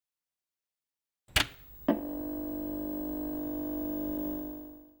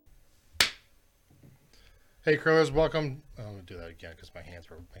Hey, curlers, welcome. I'm gonna do that again because my hands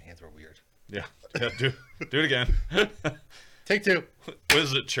were weird. Yeah, do it again. Take two. What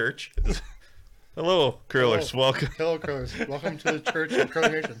is it, church? Hello, curlers. Hello. Welcome. Hello, curlers. Welcome to the Church of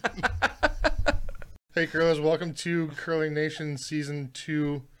Curling Nation. Hey, curlers, welcome to Curling Nation Season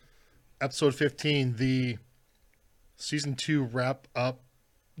 2, Episode 15, the Season 2 wrap-up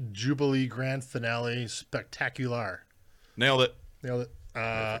Jubilee Grand Finale Spectacular. Nailed it. Nailed it.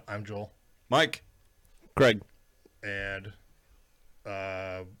 I'm Joel. Mike. Greg. And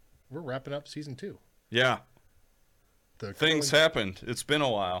we're wrapping up Season 2. Yeah. Things happened. It's been a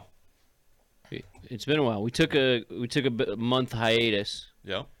while. It's been a while. We took a month hiatus.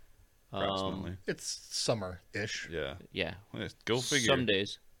 Yeah. Approximately. It's summer-ish. Yeah. Yeah. Go figure. Some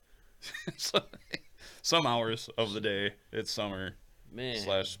days. Some hours of the day, it's summer Man.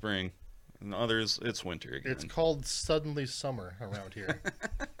 / spring. And others, it's winter again. It's called suddenly summer around here.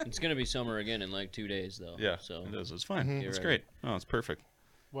 It's gonna be summer again in like 2 days, though. Yeah, So it is. It's fine. Mhm. It's Get great. Oh, it's perfect.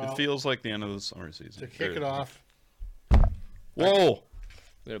 Well, It feels like the end of the summer season. to kick it off, Whoa!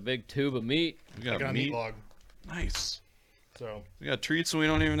 we got a big tube of meat. We I got got a meat meat. log. Nice. So, We got treats, and we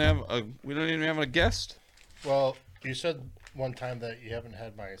don't even have a guest. well, you said one time that you haven't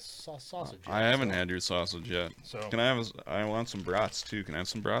had my sausage yet. I haven't had your sausage yet. So, Can I have? I want some brats too. Can I have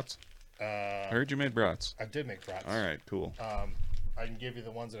some brats? I heard you made brats. I did make brats. All right, cool. I can give you the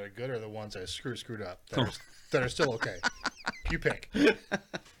ones that are good or the ones that I screwed up that are still okay. You pick.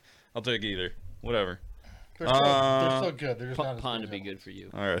 I'll take either. Whatever. They're still good. They're just not as Pond good to as be good for you.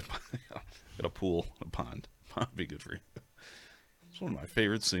 All right. Got a pool, a pond. Pond would be good for you. It's one of my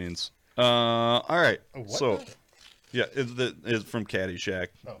favorite scenes. All right. What? So, yeah, it's from Caddyshack.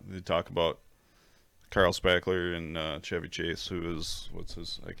 Oh. They talk about Carl Spackler and Chevy Chase, who is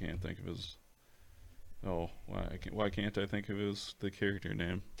I can't think of his. Oh, why can't I think of the character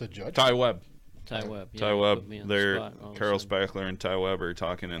name? The judge? Ty Webb. Ty Webb. Yeah, Ty you Webb. put me on the They're spot all of a Carl sudden. Spackler and Ty Webb are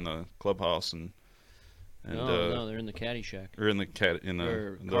talking in the clubhouse and No, they're in the Caddyshack. or in the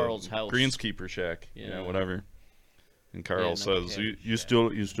Or in Carl's the house. greenskeeper shack. Yeah. Whatever. And Carl Yeah, no, says, okay. "You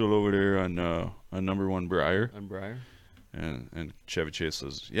still over there on number 1 Briar?" On Briar. And Chevy Chase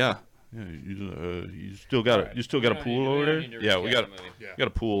says, "Yeah, you still got Alright. You still got a pool over there? Yeah, we got Yeah. a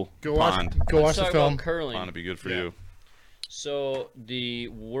pool Go watch, pond. go watch Let's the talk film. about curling. Pond would be good for Yeah. you." So the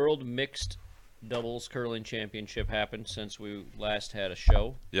World Mixed Doubles Curling Championship happened since we last had a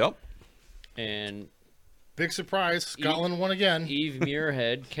show, Yep. and Big surprise. Scotland won again. Eve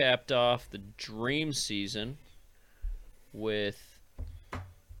Muirhead capped off the dream season with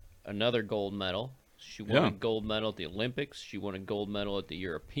another gold medal. She won Yeah. a gold medal at the Olympics. She won a gold medal at the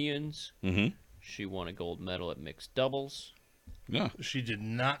Europeans. Mm-hmm. She won a gold medal at mixed doubles. Yeah. She did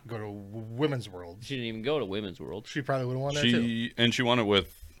not go to Women's World. She didn't even go to Women's World. She probably would have won that too. She won it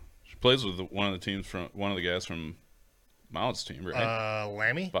with. She plays with one of the guys from Mount's team, right?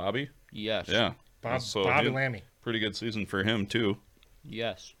 Lammy? Bobby. Yes. Yeah. Bobby he had Lammy. Pretty good season for him too.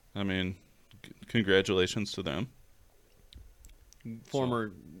 Yes. I mean, congratulations to them.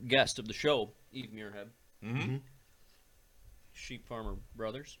 Former guest of the show, Eve Muirhead. Mm-hmm. Sheep Farmer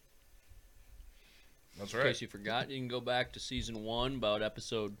Brothers. That's In case you forgot, you can go back to season 1, about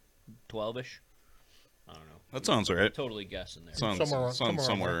episode 12-ish. I don't know. That sounds right. Totally guessing there. Sounds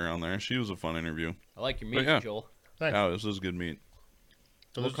somewhere around there. She was a fun interview. I like your But meat, yeah. Joel. Thanks. Yeah, this was good meat.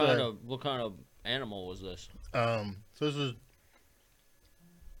 So What this is kind of animal was this? so this is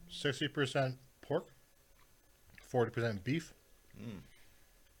 60% pork, 40% beef,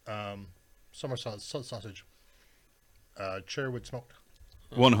 summer sausage, cherrywood smoked.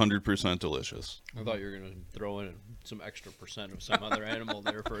 100% delicious. I thought you were going to throw in some extra percent of some other animal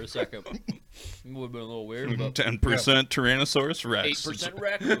there for a second. It would have been a little weird, but 10% Tyrannosaurus Rex. 8%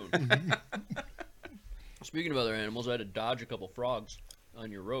 raccoon. Speaking of other animals, I had to dodge a couple frogs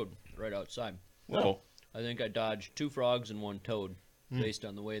on your road right outside. Whoa, I think I dodged 2 frogs and 1 toad based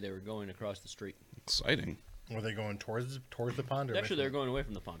on the way they were going across the street. exciting. Were they going towards the pond? Or Actually, they're going away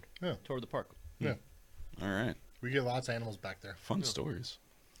from the pond, Yeah. toward the park. Yeah. All right. We get lots of animals back there. Fun stories.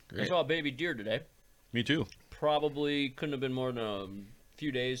 I Great. saw a baby deer today. Me too. Probably couldn't have been more than a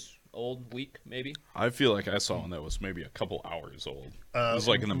few days old, week maybe. I feel like I saw one that was maybe a couple hours old. It was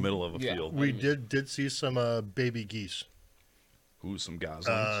like in the middle of a yeah. field. We did see some baby geese Ooh, some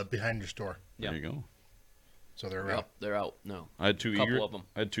goslings. behind your store. There you go. So they're Yep, they're out. No, I had two couple of them.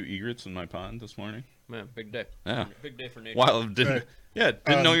 I had 2 egrets in my pond this morning. Man, big day. Yeah. Big day for nature. Wow, didn't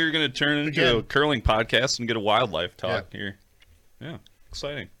know you were going to turn into a again- curling podcast and get a wildlife talk here. Yeah,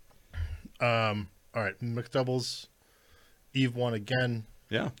 exciting. All right, mixed doubles. Eve won again.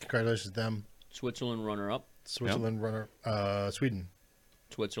 Yeah, Congratulations to them. Switzerland runner-up. Switzerland runner. Sweden.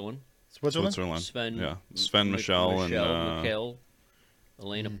 Switzerland. Switzerland? Sven. Yeah, Sven, Michelle, and Mikhail,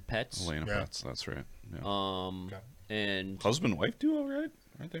 Elena Petz. Elena Yeah. Petz. That's right. Yeah. Okay. And Husband wife duo, right?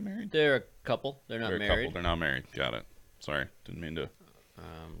 Aren't they married? they're a couple. They're not They're a married. couple. They're not married. Got it. Sorry, didn't mean to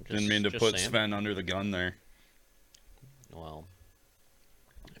Just put saying. Sven under the gun there. Well,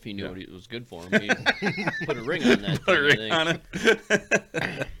 if he knew Yeah. what it was good for him, he'd put a ring on that. Put a thing, ring I on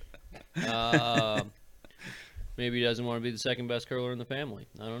think. it. Maybe he doesn't want to be the second best curler in the family.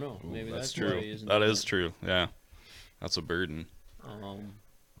 I don't know. Maybe that's true. why he isn't That doing is it. true. Yeah, that's a burden.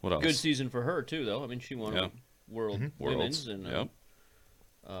 What else? Good season for her too, though. I mean, she won Yeah. a World Worlds. Women's and Yep.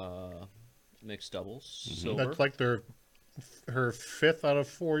 mixed doubles Mm-hmm. silver. That's like her 5th out of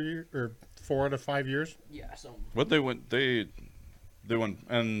 4 years, or 4 out of 5 years. Yeah. So What they went? They won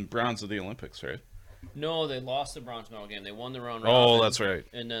and bronze at the Olympics, right? no, they lost the bronze medal game. They won the round. Oh, robin that's right.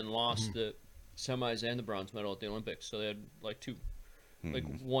 And then lost the semis and the bronze medal at the Olympics. So they had like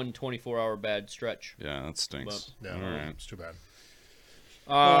one 24-hour bad stretch. Yeah, that stinks. Yeah, All right. it's too bad.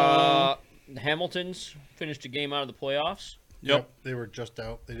 The Hamiltons finished a game out of the playoffs. Yep. They were just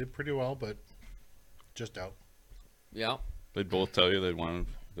out. They did pretty well, but just out. Yeah. They'd both tell you they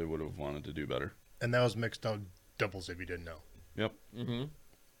would have wanted to do better. And that was mixed doubles, if you didn't know. Yep. Mm-hmm.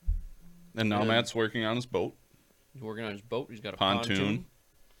 And now Yeah. Matt's working on his boat. He's working on his boat. He's got a Pontoon. pontoon.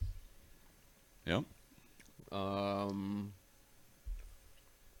 Yep.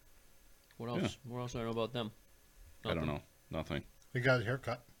 What else? Yeah. What else do I know about them? I don't Nothing. know. Nothing. He got a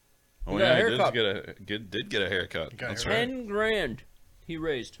haircut. Oh got a yeah, he haircut. did get a haircut. Got a That's haircut. right. $10,000 he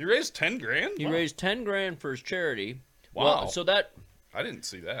raised. He raised $10,000. He Wow. raised $10,000 for his charity. Wow. Well, so that I didn't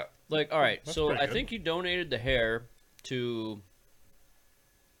see that. like all right. That's So pretty I good. think he donated the hair to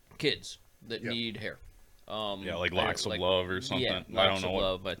kids that Yep. need hair. Yeah, like Locks of Love or something. Yeah, I Locks don't know of what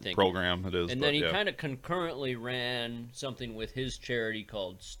Love, I think. program it is. And but then he yeah. kind of concurrently ran something with his charity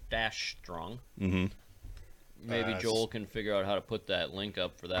called Stash Strong. Mm-hmm. Maybe Joel can figure out how to put that link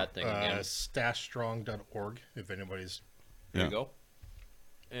up for that thing again. Stashstrong.org, if anybody's... There Yeah. you go.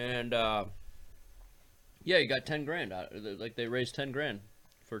 And yeah, he got $10,000 out. Like they raised $10,000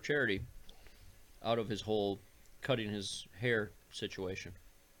 for charity out of his whole cutting his hair situation.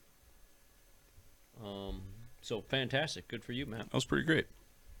 So fantastic, good for you, Matt. That was pretty great.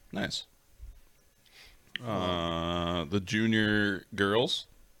 Nice. The junior girls.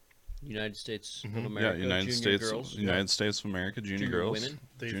 United States of Yeah, America, United junior States. girls. United States of America, junior girls. women.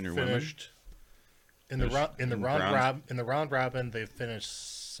 They Junior finished... In the round robin, they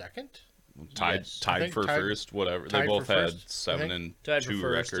finished second. Tied Yes. I tied think for tied- first, whatever. They tied both for had first, I 7 think. and Tied for 2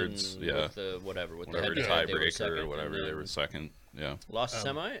 first records. and Yeah. with the whatever with Whatever the head-to-head, they were tiebreaker second, or whatever, and they then were second. Yeah. lost the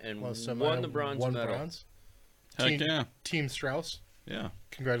semi and Well, semi, won the bronze won medal. bronze. Heck Team, yeah. Team Strauss. Yeah.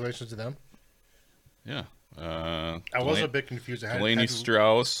 Congratulations to them. Yeah. I was a bit confused. I Delaney had to-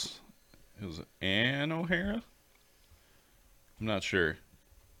 Strauss. It was Ann O'Hara? I'm not sure.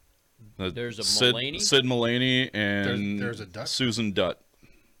 There's a Sid, Mulaney? Sid Mulaney and There's a Dutt? Susan Dutt.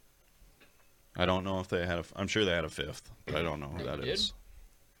 I don't know if they had I'm sure they had a 5th, but I don't know who They that did? is.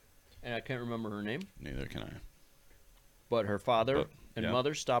 And I can't remember her name, Neither can I. but her father But, and yeah.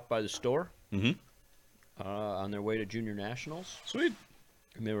 mother stopped by the store Mm-hmm. on their way to junior nationals, Sweet.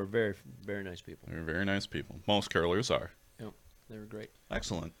 and they were very, very nice people. They're very nice people. Most curlers are. Yep, they were great.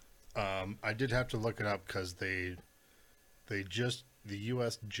 Excellent. I did have to look it up because the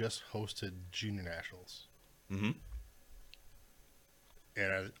U.S. just hosted junior nationals, Mm-hmm.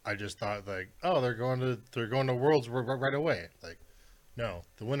 and I just thought like, oh, they're going to Worlds right away. Like, no,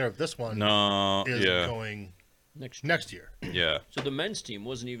 the winner of this one No, is yeah. going Next year. Yeah. So the men's team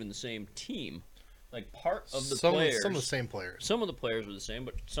wasn't even the same team. Like part of the some players, of the same players. some of the players were the same,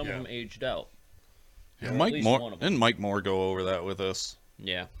 but some Yeah. of them aged out. Yeah, At Mike least Moore one of them. didn't Mike Moore go over that with us?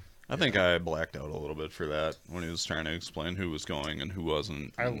 Yeah, I think I blacked out a little bit for that when he was trying to explain who was going and who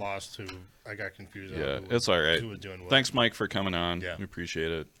wasn't. I lost who. I got confused. Yeah, on who, it's all right. Who was doing what? Thanks, Mike, for coming on. Yeah. We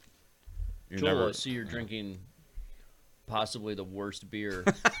appreciate it. You Joel, I see you're drinking possibly the worst beer.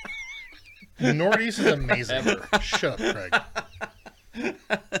 The Northeast is amazing. Shut up, Craig.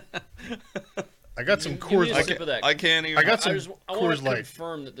 I got some Give me Coors a Light. sip of that. I can't even. I got some I want Coors to Light.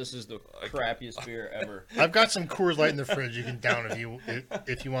 confirm that this is the crappiest beer ever. I've got some Coors Light in the fridge. You can down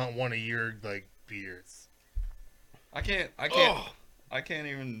if you want one of your like beers. I can't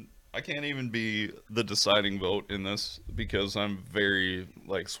even be the deciding vote in this because I'm very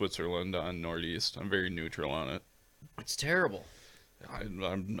like Switzerland on Northeast. I'm very neutral on it. It's terrible.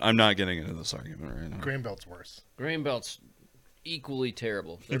 I'm not getting into this argument right now. Grain Belt's worse. Grain Belt's equally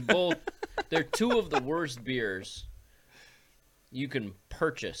terrible. They're two of the worst beers you can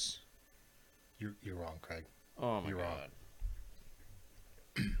purchase. You're wrong, Craig. Oh my You're wrong.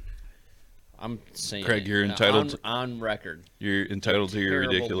 god. I'm saying, Craig, it. you're entitled on record. You're entitled to your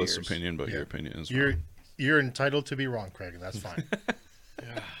Terrible ridiculous beers. opinion, but Yeah. your opinion is You're wrong. you're entitled to be wrong, Craig. That's fine.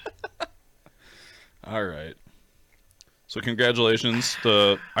 All right. So congratulations.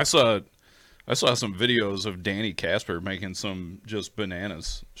 I saw some videos of Danny Casper making some just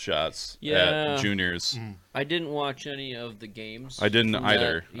bananas shots Yeah. at juniors. I didn't watch any of the games. I didn't from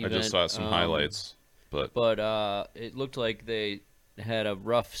either. that I just saw event, some highlights. But But it looked like they had a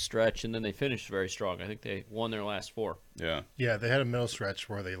rough stretch, and then they finished very strong. I think they won their last 4. yeah. Yeah, they had a middle stretch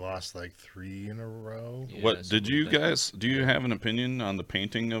where they lost like 3 in a row. Yeah, What did you something like that. guys? Do you have an opinion on the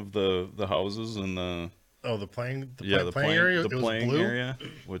painting of the houses and the Oh, the playing the playing area. the it was playing blue. area,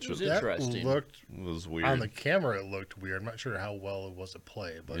 which It was was That Interesting. looked was weird. on the camera. It looked weird. I'm not sure how well it was to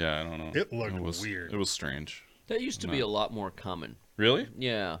play, but yeah, I don't know. it looked was weird. It was strange. That used to be a lot more common. Really?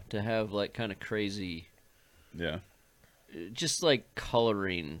 Yeah, to have like kind of crazy, Yeah. just like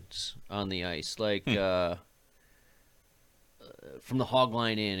colorings on the ice. Like from the hog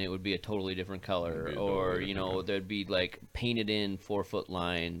line in, it would be a totally different color, It'd be a or totally different color. there'd be like painted in 4-foot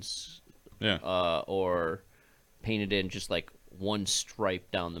lines, Yeah. or painted in just like one stripe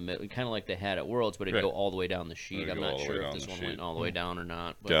down the middle, kind of like they had at Worlds, but it'd Right. go all the way down the sheet. It'd I'm go all not the sure way if down this the one sheet. went all the way down or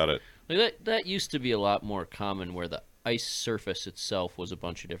not. But Got it. like that used to be a lot more common, where the ice surface itself was a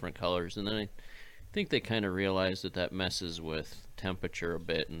bunch of different colors, and then I think they kind of realized that messes with temperature a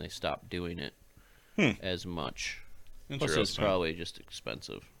bit, and they stopped doing it as much. Plus, it's Interesting. probably just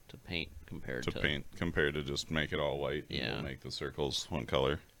expensive to paint compared to paint compared to just make it all white. And Yeah. we'll make the circles one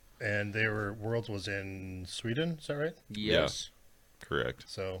color. And Worlds was in Sweden. Is that right? Yes, Correct.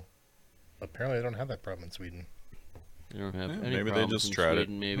 So apparently they don't have that problem in Sweden. they don't have Yeah, any maybe they problems just in tried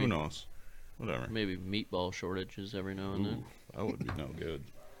Sweden, it. Maybe Who knows? Whatever. maybe meatball shortages every now and then. Ooh, that would be no good.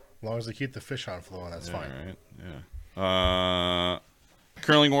 As long as they keep the fish on flowing, that's Yeah, fine. right. Yeah.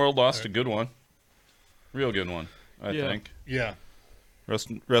 Curling World lost a good one. Real good one, I Yeah. think. Yeah. Rest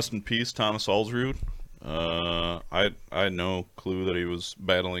in peace, Thomas Alsrud. I had no clue that he was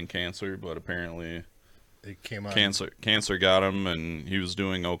battling cancer, but apparently It came on. cancer got him, and he was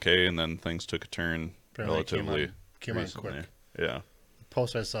doing okay, and then things took a turn Apparently it came relatively came on recently. quick. Yeah.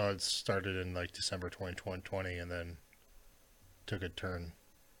 Post I saw it started in like December 2020 and then took a turn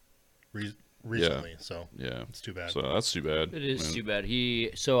recently. So Yeah. it's too bad. So that's too bad. It is I mean, too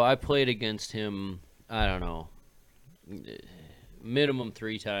bad. So I played against him, I don't know, minimum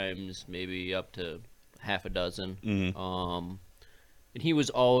 3 times, maybe up to half a dozen. Mhm. And he was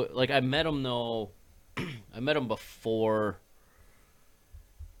all like, I met him though. I met him before.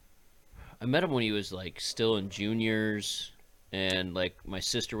 I met him when he was like still in juniors, and like my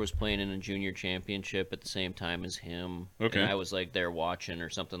sister was playing in a junior championship at the same time as him. Okay. And I was like there watching or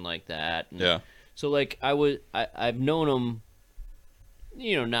something like that. And Yeah. so like I've known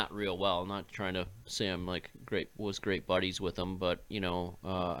him, not real well. I'm not trying to say I'm like great buddies with him, but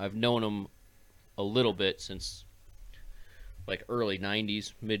I've known him a little bit since like early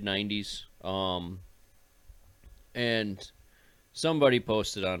 90s, mid 90s. And somebody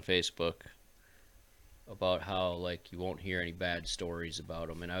posted on Facebook about how like you won't hear any bad stories about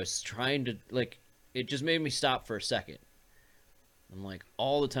him, and I was trying to like, it just made me stop for a second. I'm like,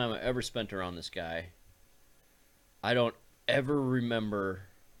 all the time I ever spent around this guy, I don't ever remember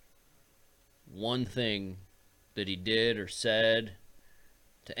one thing that he did or said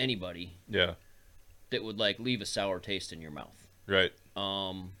to anybody Yeah. that would like leave a sour taste in your mouth. Right.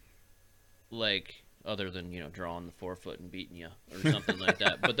 Like other than drawing the 4-foot and beating you or something like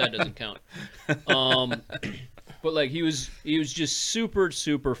that, but that doesn't count. But like he was just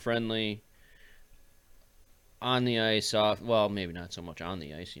super friendly on the ice, well, maybe not so much on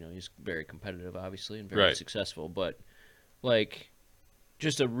the ice. He's very competitive, obviously, and very Right. successful. But like,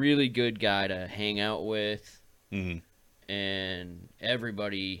 just a really good guy to hang out with, Hmm. and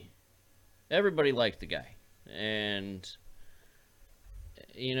everybody liked the guy, and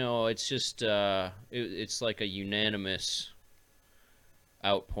it's just it's like a unanimous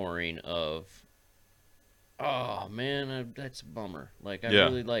outpouring of, oh man, that's a bummer. Like I Yeah.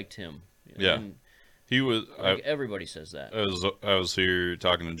 really liked him. Yeah. And, He was. like, everybody says that. I was here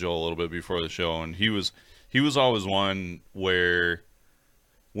talking to Joel a little bit before the show, and he was always one where,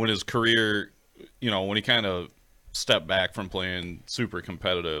 when his career, when he kind of stepped back from playing super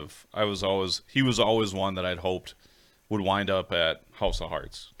competitive, he was always one that I'd hoped would wind up at House of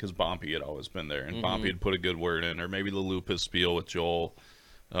Hearts, because Bompy had always been there, and Bompy had put a good word in, or maybe the Lupus spiel with Joel.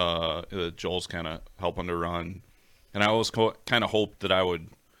 Joel's kind of helping to run, and I always kind of hoped that I would,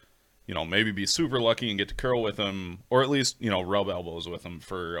 maybe be super lucky and get to curl with him, or at least, rub elbows with him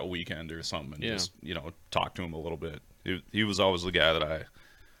for a weekend or something, and Yeah. just, talk to him a little bit. He was always the guy that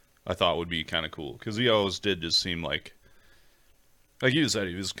I thought would be kind of cool because he always did just seem like you said,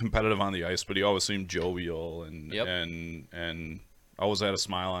 he was competitive on the ice, but he always seemed jovial and Yep. and always had a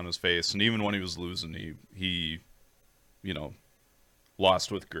smile on his face. And even when he was losing, he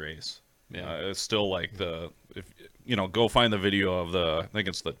lost with grace. Yeah. It's still like go find the video of I think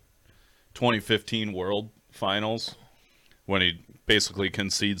it's the 2015 World Finals when he basically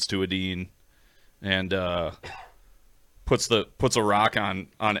concedes to Edin and puts a rock on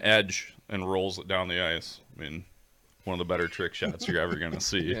edge and rolls it down the ice. I mean, one of the better trick shots you're ever gonna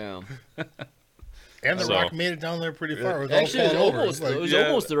see. Yeah. And the So- rock made it down there pretty far. It was Actually, all falling over. it was Yeah.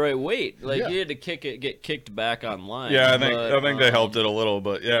 almost the right weight. Like Yeah. you had to get kicked back on line. Yeah, I but, think they helped it a little,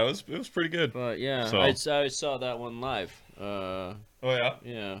 but yeah, it was pretty good. But yeah, So- I saw that one live. Oh yeah.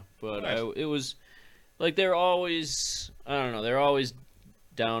 Yeah, but Nice. it was like they're always, I don't know, they're always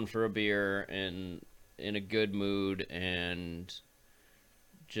down for a beer and in a good mood, and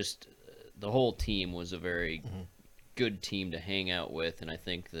just the whole team was a very good team to hang out with, and I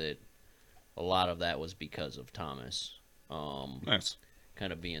think that a lot of that was because of Thomas, Nice.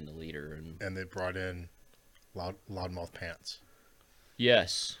 kind of being the leader. And they brought in loudmouth pants.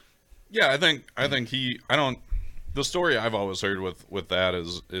 yes, Yeah, I think the story I've always heard with that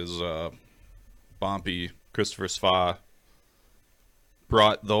is Bompy, Christopher Sva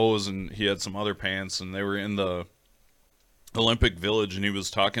brought those, and he had some other pants, and they were in the Olympic Village, and he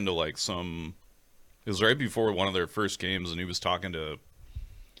was talking to it was right before one of their first games, and he was talking to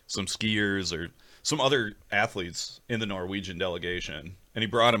some skiers or some other athletes in the Norwegian delegation, and he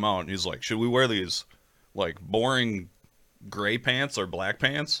brought him out, and he's like, should we wear these like boring gray pants or black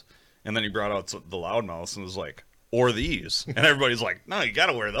pants? And then he brought out the loudmouths and was like, or these, and everybody's like, no, you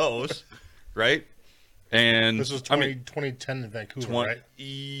gotta wear those, right? And This was 2010 in Vancouver, right?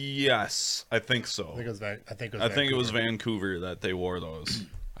 Yes, I think so. I think it was I think it was Vancouver. Vancouver that they wore those.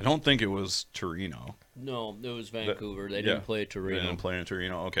 I don't think it was Torino. no, it was Vancouver. They yeah. didn't play They Torino. didn't play in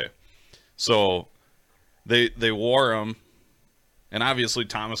Torino. Okay, so they wore them, and obviously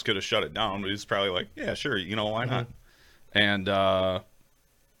Thomas could have shut it down, but he's probably like, yeah, sure, why not? And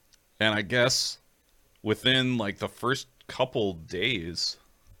I guess within like the first couple days,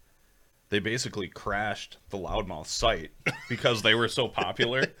 they basically crashed the Loudmouth site because they were so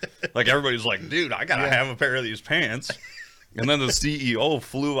popular. Like everybody's like, dude, I gotta have a pair of these pants. And then the CEO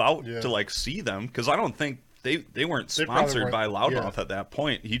flew out to like see them because I don't think they weren't They probably sponsored by weren't- Loudmouth at that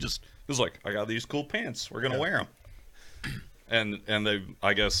point. He just was like, I got these cool pants. We're gonna wear them. And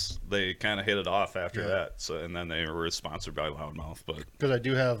I guess they kind of hit it off after that. So and then they were sponsored by Loudmouth. But Because I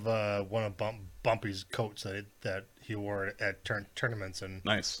do have one of Bumpy's coats that he wore at tournaments, and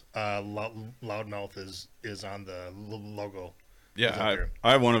nice. Loudmouth is on the logo. Yeah,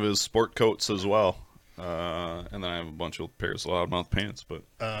 I have one of his sport coats as well. And then I have a bunch of pairs of Loudmouth pants. But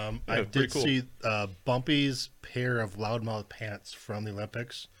I pretty did cool. see Bumpy's pair of Loudmouth pants from the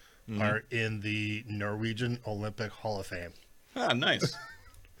Olympics are in the Norwegian Olympic Hall of Fame. ah, nice.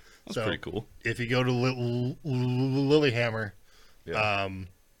 That's So, pretty cool. If you go to Lillehammer, Yeah.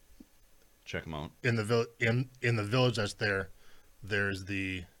 Check them out. in the village that's there,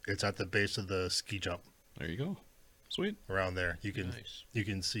 it's at the base of the ski jump There you go. Sweet. around there. Nice. You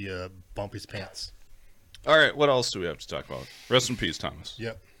can see Bumpy's pants. All right, what else do we have to talk about? Rest in peace, Thomas.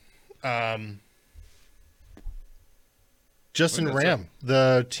 Yep. Justin Wait, that's Ram,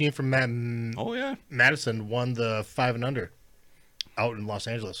 the team from Oh yeah, Madison, won the 5 and under out in Los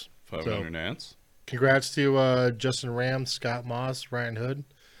Angeles. 500 Nance. Congrats to Justin Ram, Scott Moss, Ryan Hood,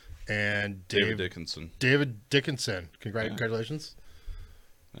 and David Dickinson. David Dickinson. Congratulations.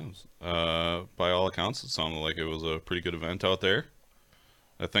 That was, by all accounts, it sounded like it was a pretty good event out there.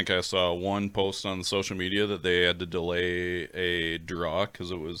 I think I saw one post on social media that they had to delay a draw because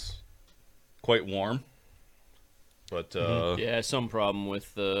it was quite warm. But Yeah, some problem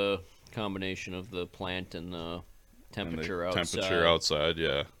with the combination of the plant and the temperature outside. Temperature outside,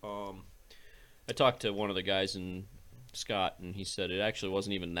 yeah. I talked to one of the guys in Scott, and he said it actually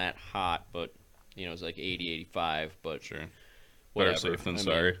wasn't even that hot, but it was like 80, 85. But Sure. whatever. Better safe than I mean,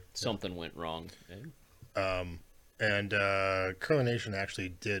 sorry. something went wrong. And Curling Nation actually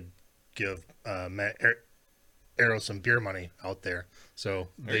did give Matt Arrow some beer money out there. So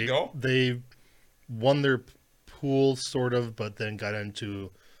There you go. They won their pool, sort of, but then got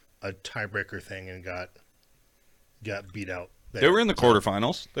into a tiebreaker thing and got beat out. They were in the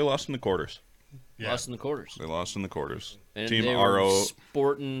quarterfinals. They lost in the quarters. Yeah. Lost in the quarters. They lost in the quarters. And Team they were RO.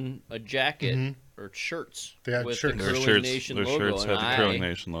 sporting a jacket or shirts They had with shirts. the Their Curling shirts, Nation their logo. shirts and had the Curling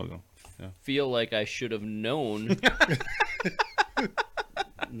Nation logo. feel like I should have known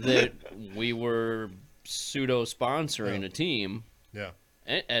that we were pseudo sponsoring a team. Yeah.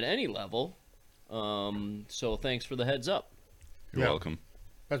 at any level. So thanks for the heads up. You're Yeah. welcome.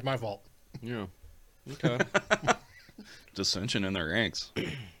 That's my fault. Yeah. Okay. Dissension in the ranks.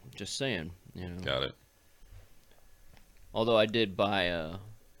 Just saying. You know. Got it. Although I did buy a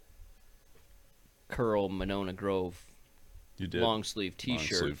Curl Monona Grove You did. long sleeve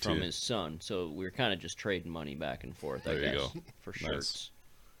T-shirt sleeve from tee. his son, so we were kind of just trading money back and forth. I There you guess go. for Nice. shirts.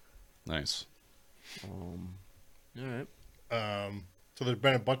 Nice. All right. So there's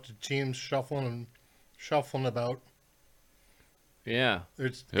been a bunch of teams shuffling about. Yeah.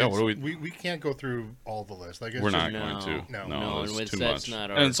 Yeah, what do we can't go through all the list. Like it's We're just- not going to. No. No, that's and too that's much. not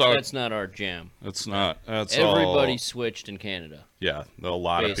And our. it's all, That's not our jam. it's not. That's Everybody all. switched in Canada Yeah, a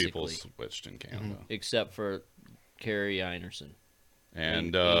lot of people Basically. switched in Canada. except for Carrie Einerson.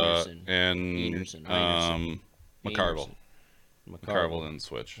 And Enerson. and Enerson. McCarville. McCarville McCarville. didn't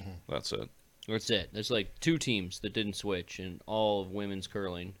switch. That's it. That's it. There's like 2 teams that didn't switch in all of women's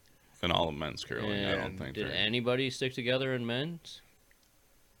curling. And all of men's curling. I don't And think. did they're- anybody stick together in men's?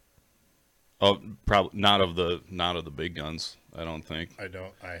 Oh, probably not of the big guns. I don't think.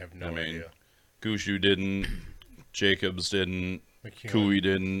 I have no I mean, idea. Gushu didn't. Jacobs didn't. Cooey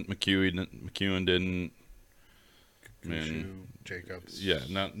didn't. McEwen didn't. Gushu, Jacobs. Yeah,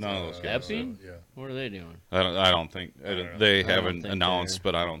 none of those guys. Epping? Yeah. What are they doing? I don't think don't know. they I don't haven't think announced,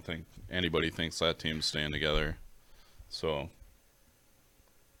 but I don't think anybody thinks that team's staying together. So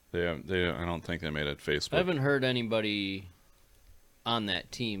I don't think they made it Facebook. I haven't heard anybody on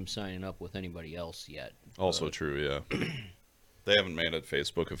that team signing up with anybody else yet. Also true, yeah. They haven't made it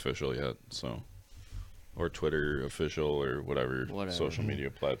Facebook official yet, so or Twitter official or whatever. Social media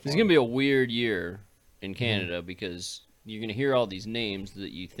platform. It's gonna be a weird year in Canada because you're gonna hear all these names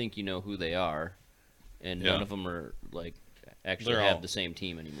that you think you know who they are, and none Yeah. of them are like actually They're have all- the same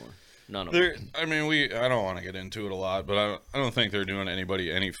team anymore. None of They're, them. I mean, I don't want to get into it a lot, but I don't think they're doing anybody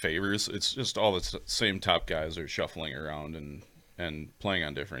any favors. It's just all the same top guys are shuffling around and playing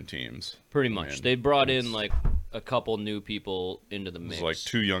on different teams. Pretty I much. mean, They brought in it's- like a couple new people into the mix. It's like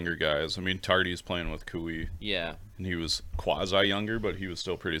 2 younger guys. I mean, Tardy's playing with Cooey, Yeah, and he was quasi younger, but he was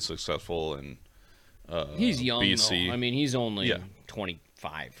still pretty successful. And he's young. BC. Though. I mean, he's only Yeah.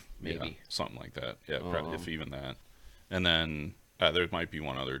 25, maybe. Yeah, something like that. Yeah, probably, if Um, even that. And then there might be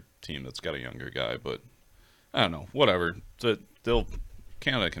one other team that's got a younger guy, but I don't know. Whatever.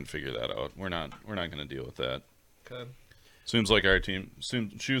 Canada can figure that out. We're not going to deal with that. Okay. Seems like our team.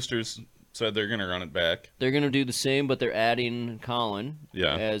 Schuster's said they're going to run it back. They're gonna do the same, but they're adding Colin.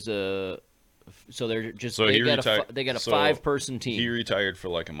 Yeah. As a. So they're just So they he got retired- they got a so 5-person team. He retired for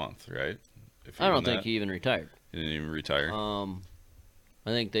like a month, right? If I don't even think that. he even retired. He didn't even retire. I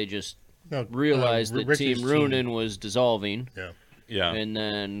think they just No, realized that Ricky's Team Runin was dissolving, Yeah. yeah. and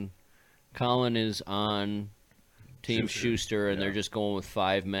then Colin is on Team Schuster, and they're Yeah. just going with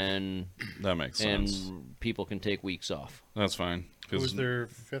 5 men, That makes and sense. people can take weeks off. That's fine. Who's their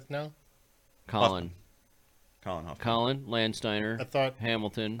 5th now? Colin, Colin Huffman. Colin, Landsteiner, I thought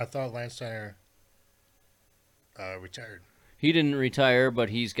Hamilton. Landsteiner retired. He didn't retire, but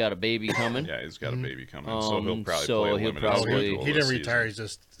he's got a baby coming. Yeah, he's got a baby coming, so he'll probably so play a he'll limited probably- schedule He this didn't retire. season.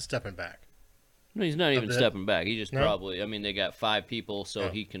 He's just stepping back. No, he's not even bit. stepping back. He just No? probably. I mean, they got 5 people, so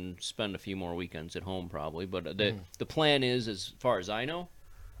Yeah. he can spend a few more weekends at home probably. But the plan is, as far as I know,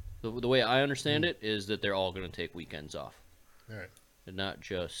 the way I understand it is that they're all going to take weekends off, All right. and not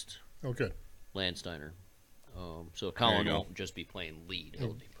just Oh, good. Landsteiner. So Colin go. won't just be playing lead;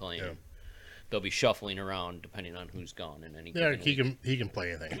 he'll be playing. Yeah. They'll be shuffling around depending on who's gone in any. Yeah, given he can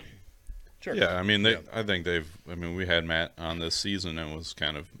play anything. Sure. Yeah, I mean, Yeah. I think they've. I mean, we had Matt on this season, and it was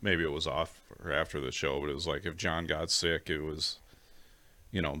kind of maybe it was off or after the show, but it was like if John got sick, it was,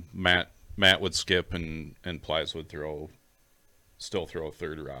 Matt would skip and Plies would still throw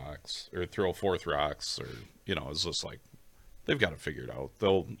third rocks or throw fourth rocks, or it's just like they've got it figured out.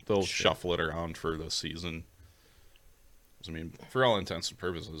 They'll shuffle it around for the season. I mean, for all intents and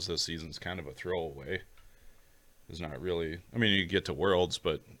purposes, this season's kind of a throwaway. There's not really. I mean, you get to Worlds,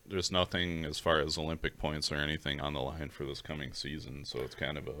 but there's nothing as far as Olympic points or anything on the line for this coming season. So it's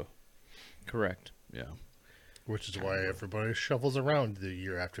kind of a Correct. yeah. Which is why everybody shuffles around the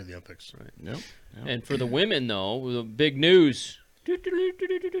year after the Olympics. Right. Yep. And for the women, though, the big news.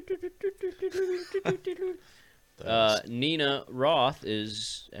 Nina Roth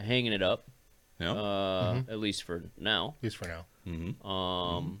is hanging it up, Yeah. at least for now. At least for now.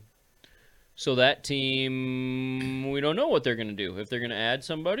 Mm-hmm. So that team, we don't know what they're going to do. If they're going to add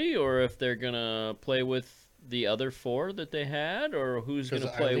somebody, or if they're going to play with the other 4 that they had, or who's going to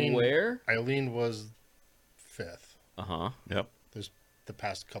 'Cause play Eileen- where. Eileen was 5th Yep. the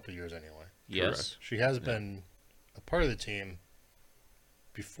past couple years anyway. Yes. She has been a part of the team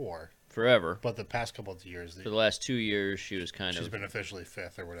before, forever. but the past couple of years, For the last 2 years, she was kind she's of been officially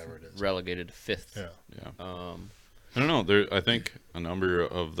fifth or whatever it is. relegated to fifth. Yeah. Yeah. I don't know. There, I think a number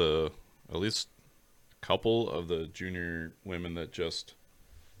of at least a couple of the junior women that just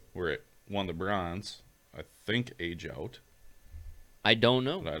won the bronze, I think age out, I don't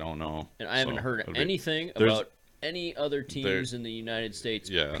know. but I don't know. And I haven't So heard it'll be- anything there's- about any other teams in the United States,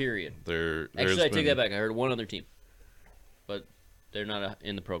 Yeah. period. There's Actually, I take been- that back. I heard one other team, but they're not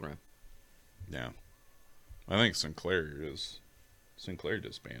in the program. Yeah. I think Sinclair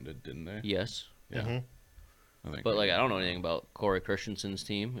disbanded, didn't they? Yes. Yeah. Mhm. I think. But, like, I don't know anything about Corey Christensen's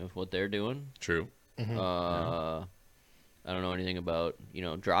team, of what they're doing. True. I don't know anything about,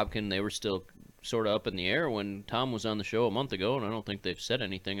 Dropkin. They were still sort of up in the air when Tom was on the show a month ago, and I don't think they've said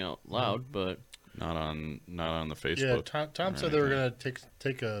anything out loud, but Not on the Facebook. Yeah, Tom or said they were anything. going to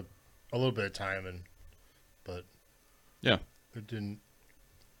take a little bit of time, but Yeah. it didn't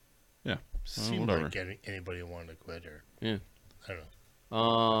Yeah. seem whatever. like anybody wanted to quit, or yeah. I don't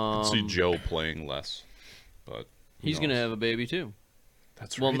know. See Joe playing less, but who He's going to knows? have a baby, too.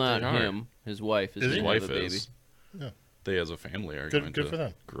 That's Well, right, not they are. him. His wife is Is going he? to His have wife a baby. is. Yeah. They as a family are going Good to for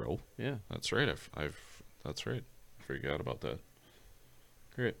them. grow. Yeah. That's right. That's right. I forgot about that.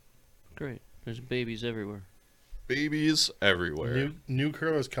 Great. Great. There's babies everywhere. Babies everywhere. New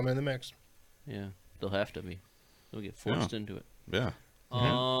curlers come in the mix. Yeah. They'll have to be. They'll get forced into it. Yeah.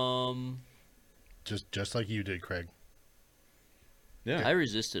 Just like you did, Craig. Yeah. I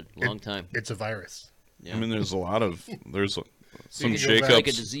resisted a long time. It's a virus. Yeah. I mean, there's some can go It's back- like a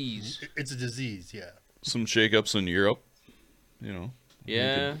shakeups. disease. It's a disease, yeah. Some shakeups in Europe. You know.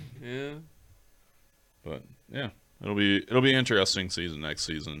 Yeah. Yeah. But yeah, it'll be interesting season next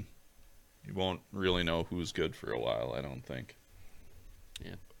season. You won't really know who's good for a while, I don't think.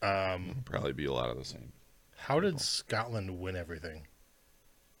 Probably be a lot of the same. How did Scotland win everything?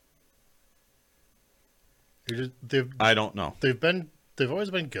 I don't know. They've always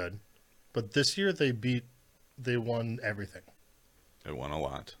been good, but this year they won everything. They won a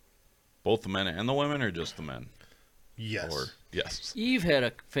lot. Both the men and the women, or just the men? Yes. Or yes. Eve had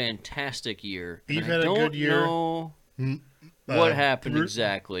a fantastic year. Eve and had I a don't good year. know what happened Bruce-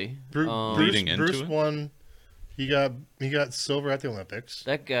 exactly. Leading into Bruce it? won. He got silver at the Olympics.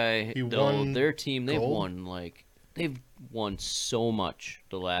 That guy, He though, won their team, they've gold. won so much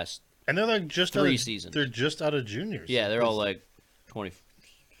the last. And they're like just 3 out of, seasons. They're just out of juniors. Yeah, they're all like 25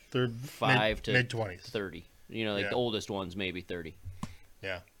 they're to mid 20s. 30. Like Yeah. the oldest one's maybe 30.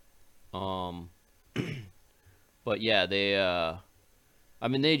 Yeah. But yeah, they. I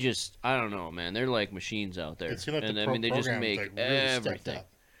mean, they just. I don't know, man. They're like machines out there, It seemed like and the I mean, they just program, make like, really stepped everything. up.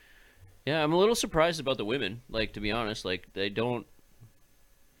 Yeah, I'm a little surprised about the women. Like, to be honest, like they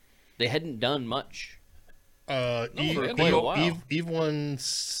hadn't done much. Eve, for quite a while. Eve won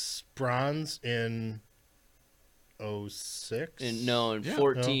bronze in 06? In Yeah.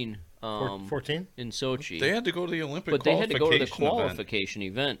 14, 14? in Sochi. They had to go to the Olympic But they had to go to the qualification event. qualification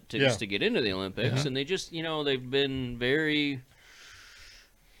event to Yeah. just to get into the Olympics, and they just, they've been very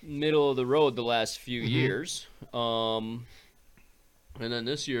middle of the road the last few years. And then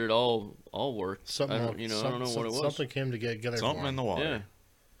this year it all worked. Something, I don't know what it was. Something came together. Something for in the him. water. Yeah,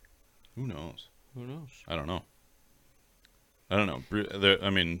 Who knows? who knows? I don't know. I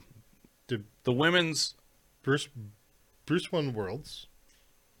mean, Did the women's. Bruce won worlds,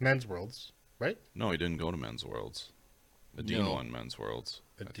 men's worlds, right? No, he didn't go to men's worlds. Adine No. won men's worlds.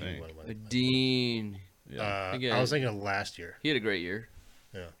 I Dean think. won one. Dean, Yeah. Again. I was thinking of last year. he had a great year.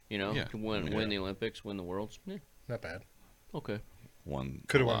 Yeah, Yeah. Could win Yeah. the Olympics, win the Worlds. Yeah, not bad. okay. Won.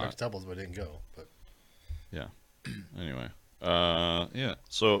 Could a have won lot. mixed doubles, but didn't go. But Anyway, yeah.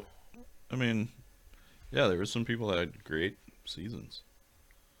 So, I mean, yeah, there were some people that had great seasons,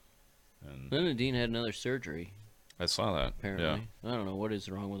 and Then Dean had another surgery. I saw that. Apparently, Yeah. I don't know what is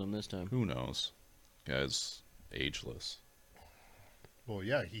wrong with him this time. Who knows? Guy's ageless. well,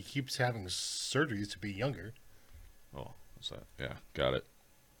 yeah, he keeps having surgeries to be younger. Oh, what's that? Yeah, got it.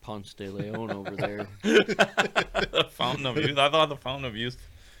 Ponce de Leon over there. The Fountain of Youth. I thought the Fountain of Youth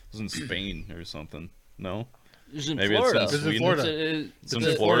was in Spain or something. No, It's in Maybe it's in Florida. This is in Sweden? Florida. It's in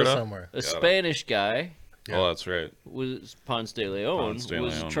the- Florida? somewhere. A Got it. Spanish guy Yeah. Oh, that's right. was Ponce de Leon Ponce de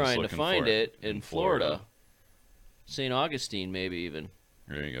was Leon was trying to looking find for it it in in Florida. Florida. St. Augustine, maybe even.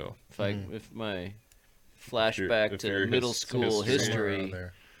 There you go. If my flashback if to you're middle his- school history- Somewhere around history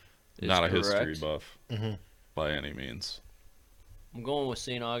there. is Not a correct, history buff Mhm. by any means. I'm going with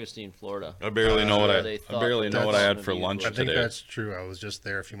St. Augustine, Florida. I barely know what they I thought barely that know what I that's had for gonna be lunch I think today. that's true. I was just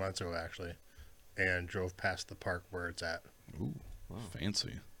there a few months ago, actually, and drove past the park where it's at. Ooh, Wow.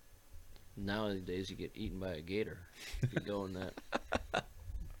 fancy. Nowadays, you get eaten by a gator. If you go in that.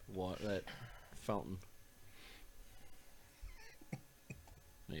 that fountain.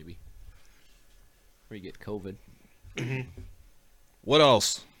 Maybe. Or you get COVID. What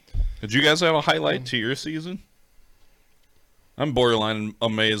else? Did you guys have a highlight to your season? I'm borderline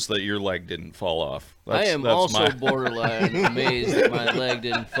amazed that your leg didn't fall off. I am also borderline amazed that my leg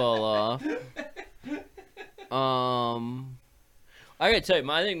didn't fall off. I gotta tell you,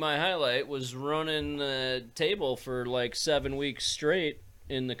 I think my highlight was running the table for like 7 weeks straight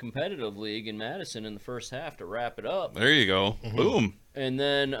in the competitive league in Madison in the first half to wrap it up. There you go. Boom. And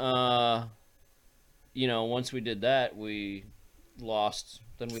then, once we did that, we lost.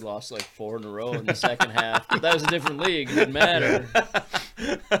 Then we lost like 4 in a row in the second half. But that was a different league. It didn't matter.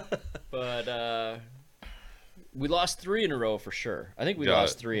 But we lost 3 in a row for sure. I think we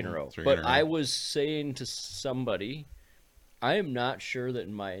lost 3 in a row. But I was saying to somebody, I am not sure that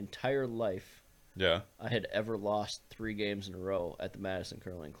in my entire life I had ever lost 3 games in a row at the Madison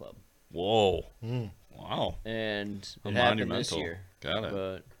Curling Club. Whoa. Wow. And it happened this year. Got it.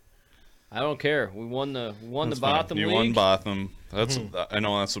 But I don't care. We won the Botham League. You won Botham. That's I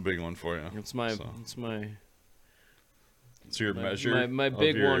know that's a big one for you. It's my It's your measure. My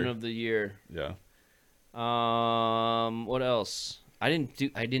big one of the year. Yeah. What else? I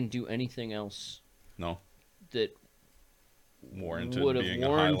didn't do anything else. No. That would have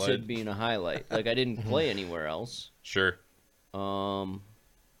warranted being a highlight. Like I didn't play anywhere else. Sure. So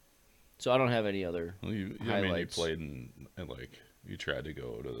I don't have any other highlights. I mean, you played in like you tried to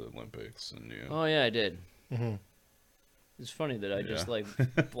go to the Olympics and you. Oh yeah, I did. It's funny that I just like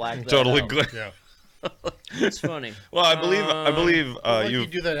blacked that totally. out. Yeah. It's funny. Well, I believe you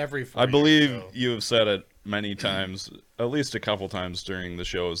do that every. I believe you have said it many times, at least a couple times during the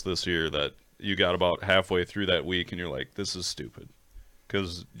shows this year, that you got about halfway through that week and you're like, "This is stupid,"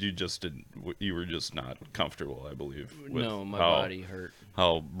 because you were just not comfortable. I believe. With my body hurt.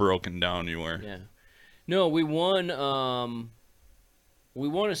 How broken down you were. Yeah. No, we won. We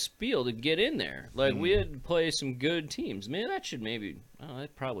won a spiel to get in there. Like we had to play some good teams. Man, that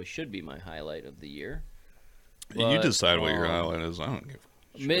probably should be my highlight of the year. But, you decide what your highlight is. I don't give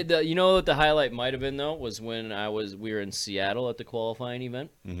a shit. You know what the highlight might have been though was when we were in Seattle at the qualifying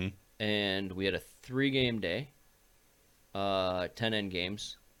event, and we had a 3-game day, 10 end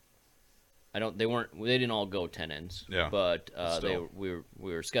games. They didn't all go 10 ends. Yeah, but we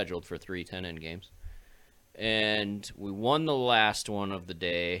were scheduled for 3 10 end games. And we won the last one of the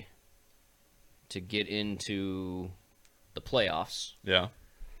day to get into the playoffs. Yeah.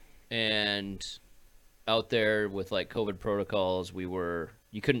 And out there with like COVID protocols,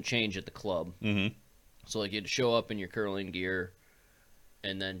 you couldn't change at the club. So like you had to show up in your curling gear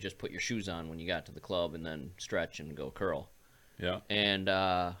and then just put your shoes on when you got to the club and then stretch and go curl. Yeah. And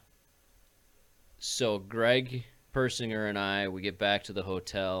so Greg Persinger and I, we get back to the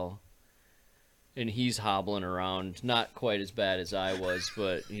hotel. And he's hobbling around, not quite as bad as I was,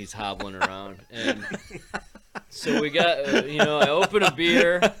 but he's hobbling around. And so we got, I open a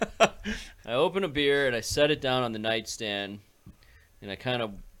beer and I set it down on the nightstand. And I kind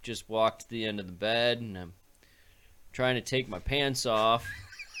of just walked to the end of the bed and I'm trying to take my pants off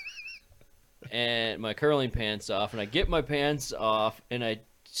and my curling pants off. And I get my pants off and I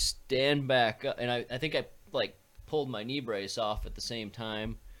stand back up. And I think I like pulled my knee brace off at the same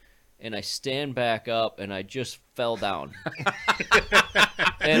time. And I stand back up, and I just fell down.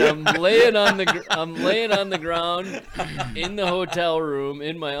 And I'm laying on the ground in the hotel room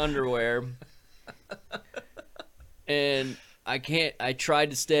in my underwear, and I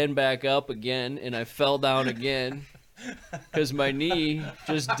tried to stand back up again, and I fell down again because my knee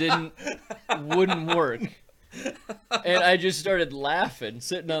just wouldn't work. And I just started laughing,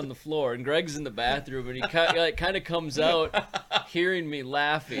 sitting on the floor. And Greg's in the bathroom, and he kind of comes out, hearing me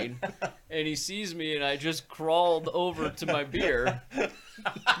laughing, and he sees me, and I just crawled over to my beer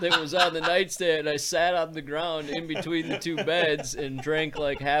that was on the nightstand. I sat on the ground in between the 2 beds and drank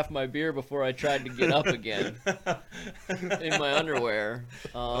like half my beer before I tried to get up again in my underwear.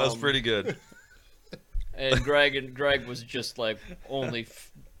 That's pretty good. And Greg was just like only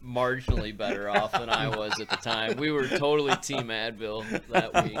marginally better off than I was at the time. We were totally Team Advil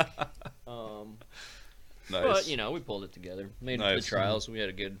that week. Nice. But, we pulled it together. Made it to the trials. We had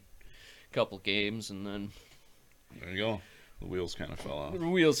a good couple games, and then... There you go. The wheels kind of fell off. The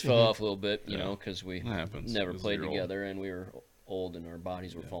wheels fell off a little bit, because we never played you're together, and we were old, and our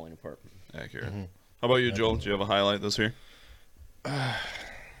bodies were falling apart. Accurate. How about you, Joel? Do you have a highlight this year? I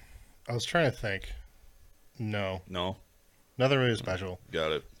was trying to think. No. Nothing really special.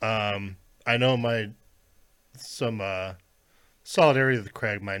 Got it. I know some solidarity with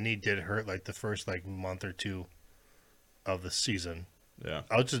Craig. My knee did hurt like the first month or two of the season. Yeah.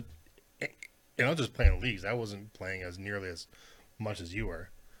 I was just, I was just playing leagues. I wasn't playing as nearly as much as you were,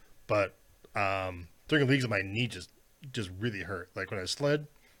 but during leagues, my knee just really hurt. Like when I slid,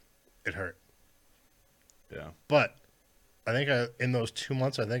 it hurt. Yeah. But I think in those 2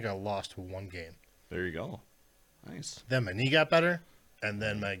 months, I think I lost one game. There you go. Nice. Then my knee got better, and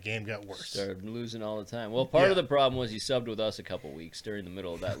then my game got worse. Started losing all the time. Well, part of the problem was you subbed with us a couple weeks during the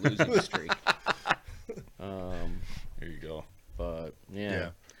middle of that losing streak. There you go. But yeah.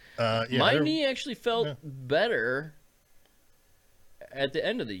 My knee actually felt better at the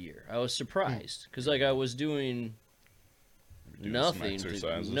end of the year. I was surprised because I was doing Doing nothing. some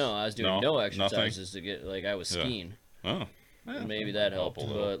exercises? I was doing no exercises nothing? to get I was skiing. Oh. Yeah, Maybe that helped, a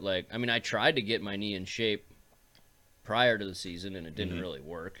little. but I tried to get my knee in shape prior to the season, and it didn't really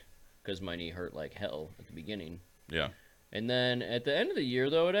work because my knee hurt like hell at the beginning. Yeah. And then at the end of the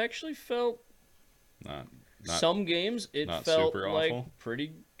year, though, it actually felt Not some games it not felt super like awful.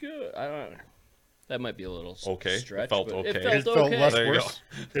 pretty good. I don't know. That might be a little Okay. It stretch. felt but okay. It felt okay. less There you worse.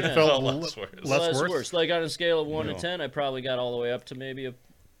 go. It felt less worse. less worse. Like on a scale of 1 No. to 10, I probably got all the way up to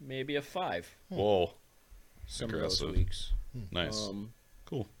maybe a 5. Whoa. Some Aggressive. of those weeks. Nice.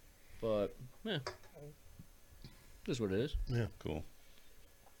 Cool. But yeah, this is what it is. Yeah. Cool.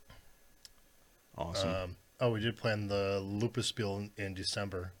 Awesome. We did plan the Lupus Spiel in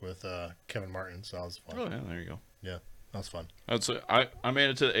December with Kevin Martin, so that was fun. Oh yeah, there you go. Yeah, that was fun. I'd say I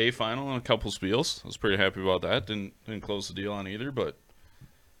made it to the A final in a couple spiels. I was pretty happy about that. Didn't close the deal on either, but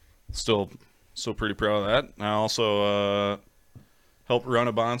still pretty proud of that. I also helped run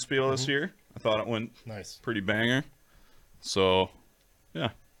a bond spiel this year. I thought it went Nice. pretty banger. So yeah,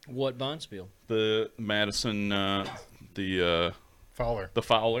 What Bonspiel? the Madison the Fowler.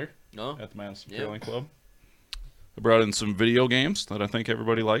 Fowler No, at the Madison Yeah. Curling Club. I brought in some video games that I think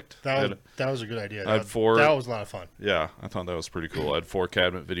everybody liked. That was a good idea. I had four- That was a lot of fun. Yeah, I thought that was pretty cool. I had 4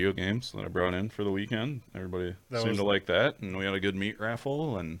 cabinet video games that I brought in for the weekend. Everybody seemed to like that, and we had a good meat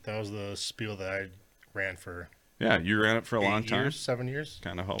raffle. And That was the spiel that I ran for yeah, you ran it for a long 8 time. years, 7 years.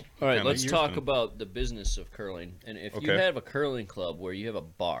 Kind of helped. All right, kinda let's used talk it. about the business of curling. And if you Okay. have a curling club where you have a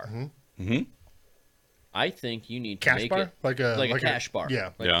bar, Mhm. I think you need to Cash make bar? it Like a cash bar.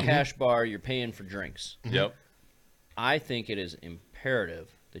 Yeah. Like Yeah. a cash bar, you're paying for drinks. Yep. I think it is imperative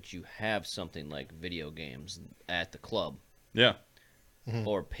that you have something like video games at the club Yeah.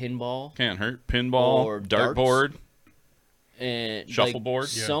 or pinball Can't hurt. Pinball, Or darts. dartboard. and Shuffleboard?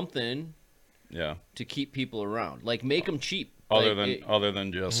 Yeah. something Yeah. to keep people around. Like make them cheap. Other Like,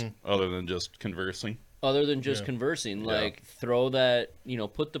 than just conversing. other than just Yeah. conversing, Yeah. like throw that,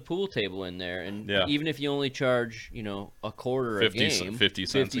 put the pool table in there, and Yeah. even if you only charge, a quarter 50 a c- game, 50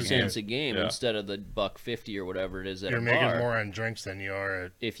 cents a cents a game Yeah. instead of the $1.50 or whatever it is at You're a making bar. more on drinks than you are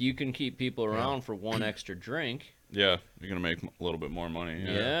at. If you can keep people around for one extra drink, Yeah, you're gonna make a little bit more money.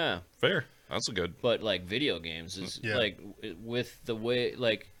 yeah. Fair. That's a good. But like video games is Yeah. like with the way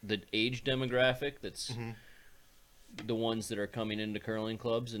like the age demographic that's the ones that are coming into curling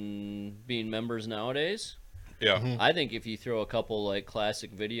clubs and being members nowadays. Yeah. I think if you throw a couple like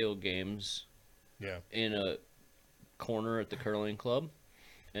classic video games Yeah. in a corner at the curling club,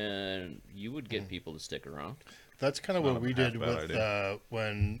 and you would get people to stick around. That's kind of Not what a we half did bad with idea.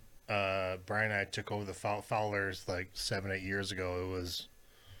 when Brian and I took over the Fowlers like 7-8 years ago. It was,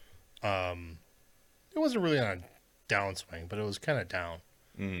 it wasn't really on a downswing, but it was kind of down,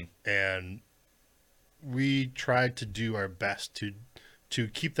 and we tried to do our best to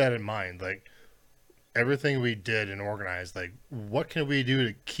keep that in mind. Like everything we did and organized, like what can we do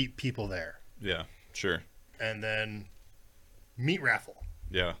to keep people there, Yeah. Sure. and then meat raffle.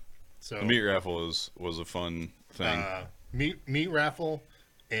 Yeah. So The meat raffle was a fun thing. meat raffle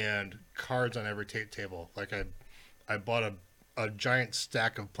and cards on every table. Like I bought a giant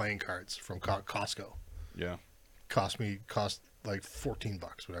stack of playing cards from Costco. Yeah. Cost like $14,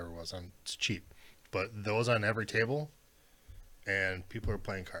 whatever it was. It's cheap, but those on every table, and people are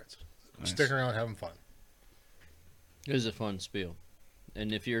playing cards, sticking around, having fun. It is a fun spiel,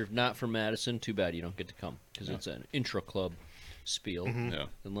 and if you're not from Madison, too bad you don't get to come because it's an intra club spiel. Yeah.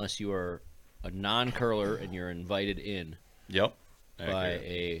 Unless you are a non-curler and you're invited in Yep. by Accurate.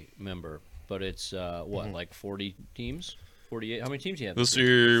 a member. But it's like 40 teams, 48. How many teams do you have? This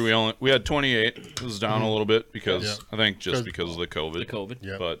year we had 28. It was down a little bit because Yeah. I think just because of the COVID. The COVID.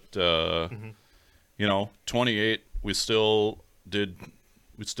 Yeah. But 28 we still did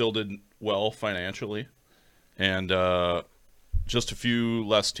well financially, and just a few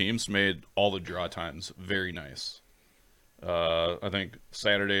less teams made all the draw times very nice. I think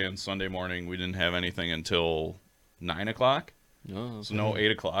Saturday and Sunday morning we didn't have anything until 9 o'clock, No, So no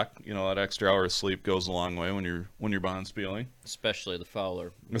 8 o'clock. You know, that extra hour of sleep goes a long way when you're bond spieling. especially the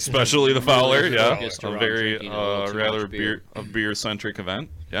Fowler. Especially the Fowler, Really yeah. focused A around very drinking a little too much rather beer. beer centric event.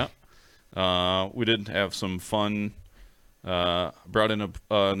 Yeah. We did have some fun. Brought in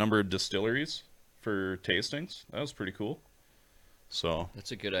a number of distilleries for tastings. That was pretty cool. So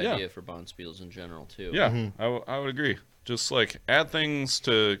That's a good Yeah. idea for Bonspiels in general too. yeah, I would agree. Just like add things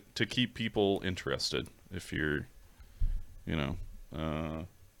to keep people interested. If you're, yeah.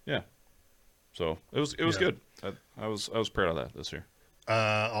 So it was Yeah. good. I was proud of that this year.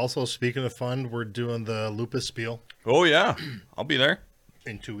 Also, speaking of fun, we're doing the Lupus Spiel Oh yeah, I'll be there.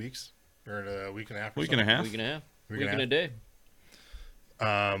 in 2 weeks or in a week and a half. Week and a half. Week and a half. Week Week and and a day.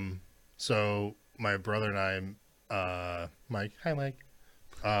 So my brother and I, Mike, hi Mike.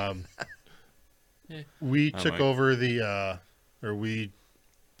 Yeah. We Hi, took Mike. over we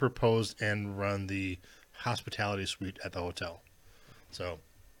proposed and run the hospitality suite at the hotel. So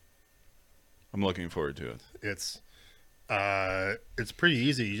I'm looking forward to it. it's pretty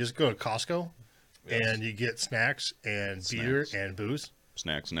easy. You just go to Costco Yes. and you get snacks and beer Snacks. and booze,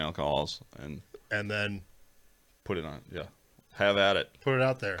 Snacks and alcohols and and then put it on. Yeah, have at it, put it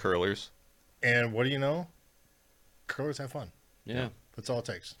out there. curlers. And what do you know? Curlers have fun. Yeah. That's all it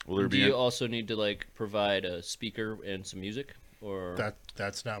takes. Will there Do be? you also need to like provide a speaker and some music, or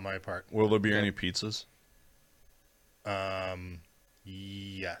That's not my part. Will there be Okay. any pizzas?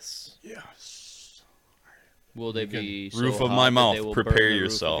 Yes. Yes. will they you can- be so Roof of hot my that mouth. they will burn Prepare the roof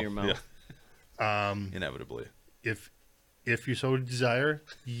of yourself. your mouth? Yeah, inevitably. If you so desire,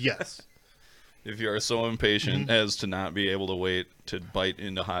 yes. If you are so impatient Mm-hmm. as to not be able to wait to bite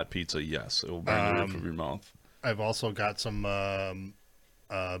into hot pizza, yes, it will burn the roof Um, of your mouth. I've also got some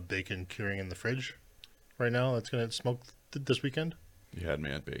bacon curing in the fridge right now. That's gonna smoke this weekend. You had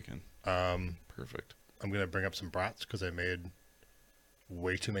me at bacon. Perfect. I'm gonna bring up some brats because I made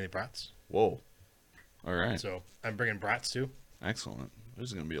way too many brats. Whoa. All right. So I'm bringing brats too. Excellent.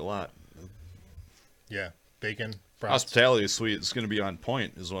 There's going to be a lot. Yeah, bacon brats. Hospitality suite is going to be on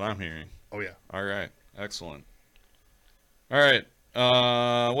point, is what I'm hearing. Oh yeah. All right. Excellent. All right.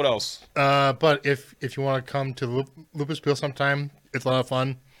 What else? But if you want to come to Lupus Peel sometime, it's a lot of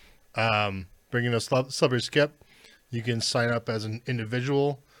fun. Bringing a celebrity skip, you can sign up as an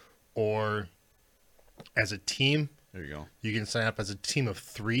individual or as a team. There you go. You can sign up as a team of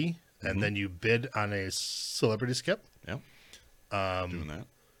 3, and then you bid on a celebrity skip. Yeah. Doing that.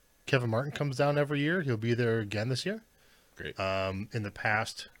 Kevin Martin comes down every year. He'll be there again this year. Great. In the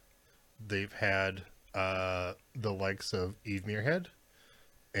past, they've had the likes of Eve Muirhead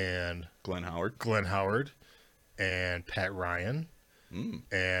and Glenn Howard. Glenn Howard and Pat Ryan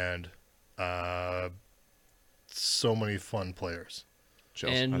and so many fun players.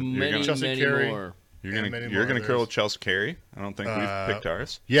 Chelsea. And you're many, gonna, Chelsea many Carey. more. you're and gonna, many you're more gonna curl others. Chelsea Carey. I don't think we've picked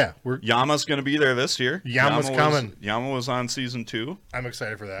ours. Yeah, Yama's gonna be there this year. Yama's coming. Yama was on season 2. I'm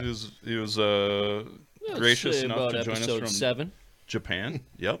excited for that. He was Let's gracious say enough about to join us episode from 7. Japan.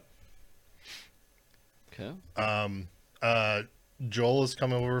 Yep. Okay. Joel is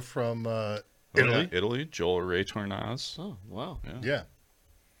coming over from Oh, Italy. yeah, Italy. Joel Ray Tornaz. Oh wow. Yeah,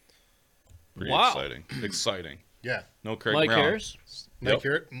 Pretty Wow. exciting. Exciting. yeah. No Craig Mike Brown. Harris. Yep.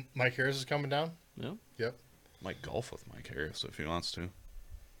 Mike Harris is coming down. Yeah. Yep. Might golf with Mike Harris if he wants to.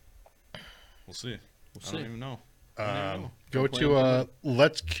 We'll see. I see. don't even know. I don't even know. Go Don't to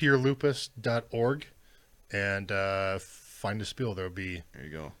letscurelupus.org and find a spiel. There'll be There you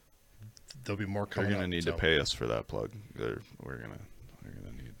go. more They're coming gonna up, need so. to pay us for that plug. We're gonna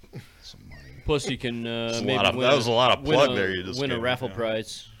need some money. Plus, you can That's a maybe lot of- win that was a lot of win plug there you just win a gave me, raffle yeah.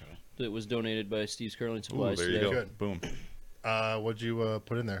 prize that was donated by Steve's Curling Ooh, Supplies there you today. go. Good. Boom. What'd you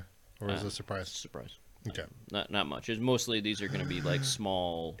put in there, or is Uh, it a surprise? Surprise. Okay. Not much. It's mostly these are going to be like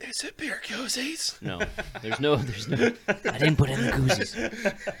small. Is it beer koozies? No, there's no. I didn't put in the koozies.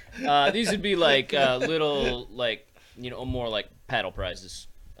 These would be like little, like more like paddle prizes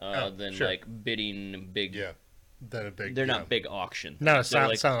than sure. like bidding big. Yeah. Then a big. They're yeah. not big auction. Not a They're silent,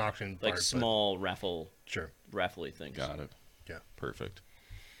 like, silent auction. like part, but small raffle, Sure. raffly things. Got it. Yeah. Perfect.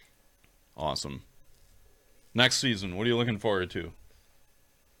 Awesome. Next season, what are you looking forward to?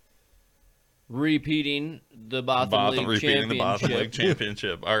 Repeating the Botham League repeating the Botham Championship. League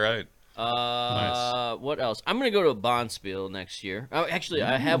Championship. All right. What else? I'm gonna go to Bonspiel next year. Oh, actually,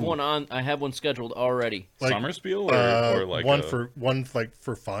 I have one on. I have one scheduled already. Like, Summerspiel or like one a, for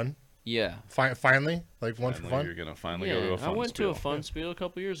fun. Yeah. Finally, like one for finally fun. You're gonna finally Yeah, go to a fun I went to a spiel. fun spiel a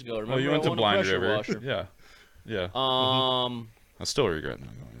couple years ago. Remember Oh, you went I to won a Blind pressure River. washer. Yeah. Yeah. I still regret not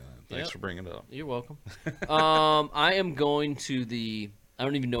going to that. Thanks Yep. for bringing it up. You're welcome. I am going to the. I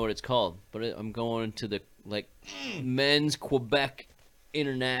don't even know what it's called, but I'm going to the like men's Quebec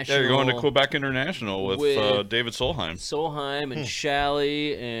International. Yeah, you're going to Quebec International with David Solheim. Solheim and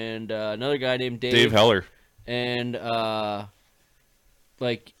Shalley and another guy named Dave Heller. And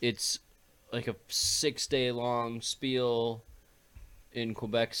like it's like a 6-day long spiel in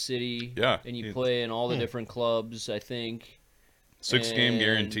Quebec City. Yeah. And you play in all the different clubs, I think. 6-game And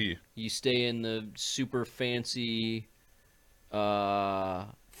guarantee. You stay in the super fancy,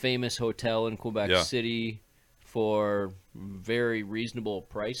 famous hotel in Quebec City for very reasonable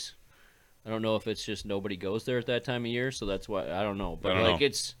price. I don't know if it's just nobody goes there at that time of year, so that's why I don't know. But like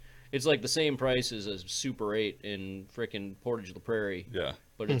it's like the same price as a Super 8 in frickin' Portage la Prairie. Yeah.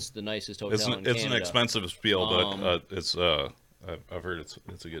 But it's the nicest hotel in Canada. It's an expensive spiel, but it's I've heard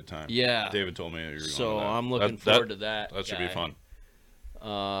it's a good time. Yeah. David told me you were going So to that. I'm looking forward to that. That should be fun.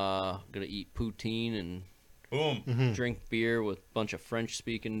 Gonna eat poutine and Boom. drink beer with a bunch of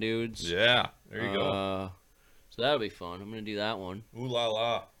French-speaking dudes. Yeah. There you go. So that'll be fun. I'm gonna do that one. Ooh la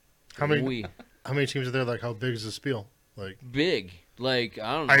la. How many teams are there? Like, how big is the spiel? Like, Big. Like,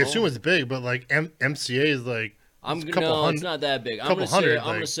 I don't know. I assume it's big, but like MCA is like it's not that big. I'm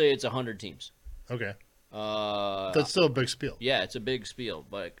gonna say it's 100 teams. Okay. That's still a big spiel. Yeah, it's a big spiel,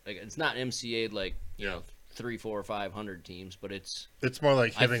 but like, it's not MCA like you know 300, 400, 500 teams, but it's more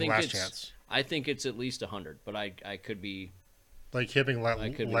like Hibbing Last Chance. I think it's at least 100, but I could be like Hibbing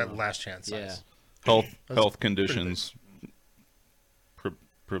Last Chance size. Yeah. Health conditions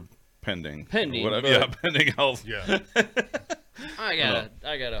pending. Whatever. Yeah, pending health. Yeah. I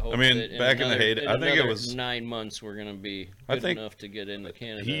gotta hope. I mean, that back in the heyday, I think it was 9 months. We're gonna be good enough to get into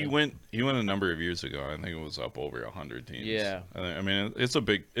Canada. He went a number of years ago. I think it was up over 100 teams. Yeah. I mean, it's a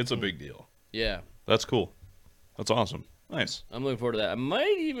big deal. Yeah. That's cool. That's awesome. Nice. I'm looking forward to that. I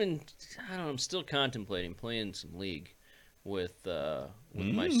might even. I don't know. I'm still contemplating playing some league with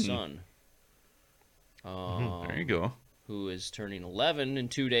my son. There you go. Who is turning 11 in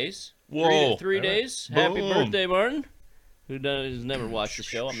 2 days. Whoa. 3 days. Boom. Happy birthday, Martin. Who has never watched the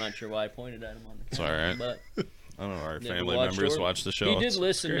show. I'm not sure why I pointed at him on the It's camera. all right. But I don't know. Our never family watched members yours. watch the show. He did It's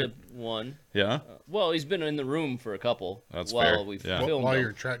listen great. to one. Yeah? Well, he's been in the room for a couple. That's while fair. we Yeah. filmed While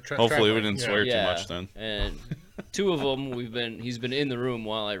them. you're Hopefully we didn't swear too Yeah, much then. And 2 of them he's been in the room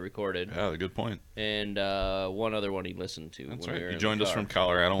while I recorded. Yeah, good point. And one other one he listened to. That's when we right. were You in joined the us car. from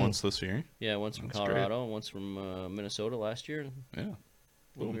Colorado once this year. Yeah, once from That's Colorado, once from Minnesota last year Yeah.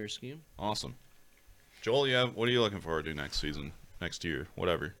 when Boom. we were skiing. Awesome. Joel, what are you looking forward to next season, next year,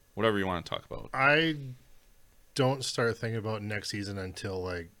 whatever you want to talk about? I don't start thinking about next season until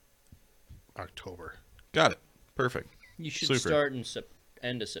like October. Got it. Perfect. You should Super. start in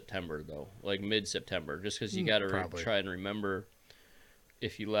end of September, though, like mid-September, just because you got to Probably. try and remember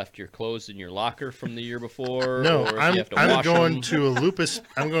if you left your clothes in your locker from the year before. No, or if I'm you have to wash going them. to a lupus.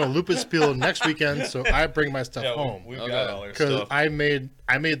 I'm going to Lupus Spiel next weekend, so I bring my stuff home. We've Okay. got all our Because stuff. I made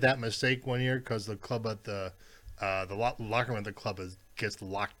that mistake one year because the club at the locker room at the club gets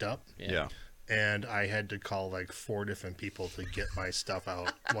locked up, Yeah. and I had to call like 4 different people to get my stuff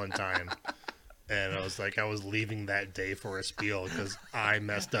out one time. And I was leaving that day for a spiel because I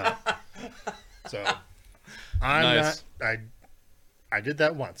messed up. So Nice. I did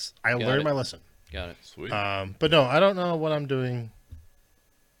that once. I Got learned it. my lesson. Got it. Sweet. But no, I don't know what I'm doing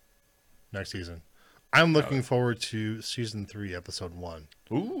next season. I'm looking forward to season 3, episode 1.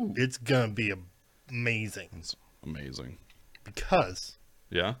 Ooh. It's gonna be amazing It's amazing. because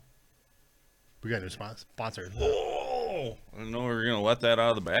Yeah? we got a new sponsor. Oh! I didn't know we were going to let that out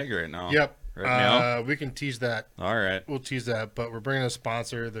of the bag right now. Yep. Right now? We can tease that. All right. We'll tease that, but we're bringing a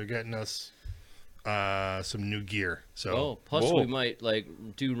sponsor. They're getting us some new gear. So Oh, plus Whoa. we might like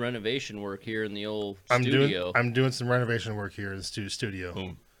do renovation work here in the old I'm studio. doing some renovation work here in the studio.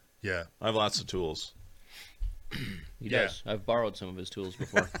 Boom. Yeah. I have lots of tools. He Yeah. does. I've borrowed some of his tools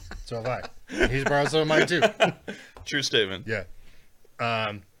before. So have I. He's borrowed some of mine too. True statement. Yeah.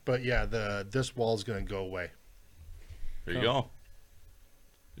 But yeah, this wall's gonna go away. There you go.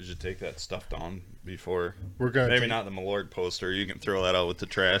 You should take that stuff down before. We're gonna Maybe not the Malord poster. You can throw that out with the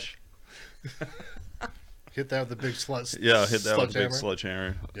trash. hit that with the big slut. Yeah, hit that with a big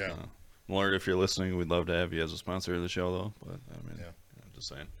sledgehammer. sledgehammer. Yeah. Malord, if you're listening, we'd love to have you as a sponsor of the show, though. But I mean, Yeah. I'm just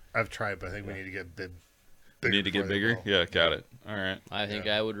saying. I've tried, but I think we need to get big. We need to get bigger. Yeah, got it. All right. I think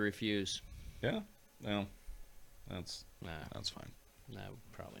Yeah. I would refuse. Yeah. Well, that's Nah, fine.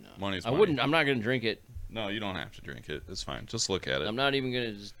 probably not. Money's I money. wouldn't. I'm not gonna drink it. No, you don't have to drink it. It's fine. Just look at it. I'm not even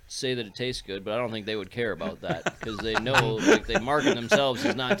gonna say that it tastes good, but I don't think they would care about that because they know, like, they market themselves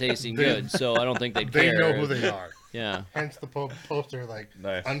as not tasting good. So I don't think they'd They care. know who they are. Yeah. Hence the poster, like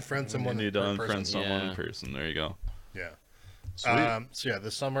Nice. unfriend someone. You need to in unfriend person. someone Yeah. in person. There you go. Yeah. Sweet. So yeah,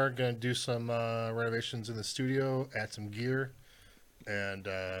 this summer gonna do some renovations in the studio, add some gear, and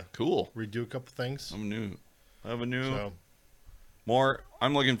Cool. redo a couple things. I have a new So more.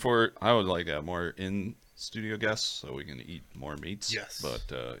 I'm looking for. I would like to have more in studio guests so we can eat more meats. Yes.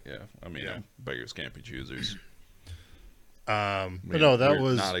 But yeah, I mean, Yeah. beggars can't be choosers. but no, that We're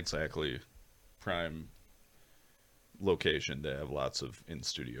was not exactly prime location to have lots of in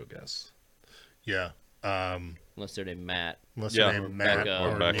studio guests. yeah. Unless they're named Matt. Unless Yeah, they're or named Matt Becca,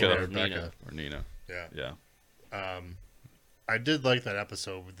 or Becca. Nina, or or Nina. Becca. Or Nina. Yeah. Yeah. I did like that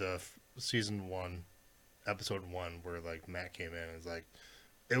episode with the season 1, episode 1, where like Matt came in and was like,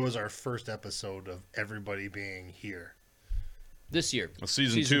 it was our first episode of everybody being here. This year. Well,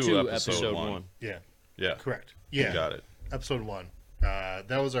 season two, episode one. Yeah, Yeah. correct. Yeah, Got it. episode 1. That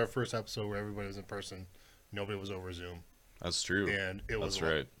was our first episode where everybody was in person. Nobody was over Zoom, That's true. and it was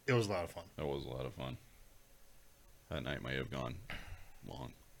That's right. It was a lot of fun. That was a lot of fun. That night may have gone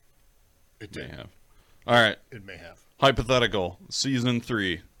long. It May did. have. All right. It may have. Hypothetical. Season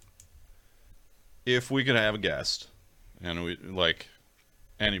 3. If we could have a guest, and we like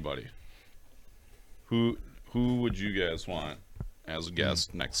anybody, who would you guys want as a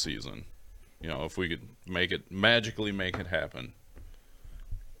guest next season? You know, if we could magically make it happen,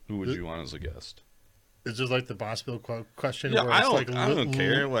 who would you want as a guest? It's just like the Bosville question. Yeah, where I it's don't- like I don't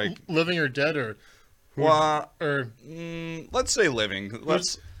care, like- living or dead, or who, Well, or let's say living.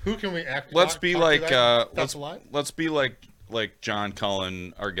 who can we act? Let's talk- be talk to like that? That's a lot. let's be like John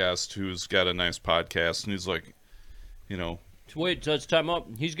Cullen, our guest, who's got a nice podcast, and he's like, you know, Wait, so it's time up.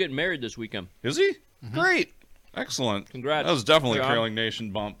 He's getting married this weekend. is he? Great, excellent, Congrats. That was definitely a John. Curling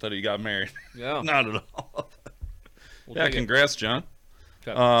Nation bump that he got married. Yeah. Not at all. We'll Yeah, take it. congrats, John.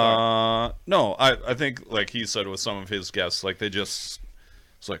 Okay, sorry. No, I think like he said with some of his guests, like they just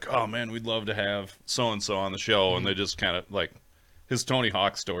it's like, oh man, we'd love to have so and so on the show, and they just kind of like his Tony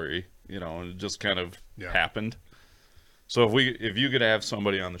Hawk story, you know, and it just kind of Yeah. happened. So if you could have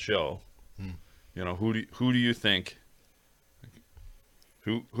somebody on the show, you know, who do you think?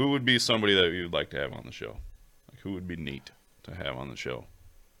 Who would be somebody that you'd like to have on the show? Like, who would be neat to have on the show?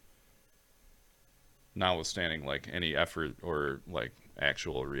 Notwithstanding like any effort or like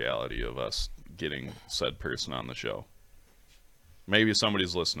actual reality of us getting said person on the show. Maybe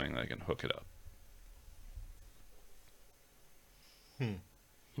somebody's listening that can hook it up.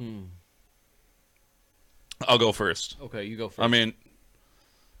 I'll go first. Okay, you go first. I mean,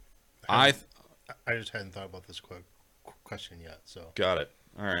 I I just hadn't thought about this question yet. So got it.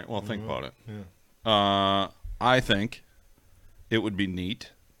 All right. Well, think about it. yeah. I think it would be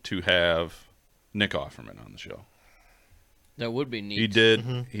neat to have Nick Offerman on the show. that would be neat. He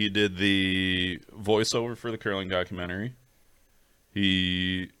did the voiceover for the curling documentary.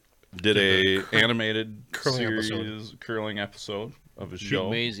 He did a animated curling episode of his The show.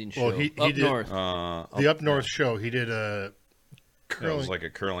 amazing show. Well, he Up did- north. The Up North show, he did a It curling. was like a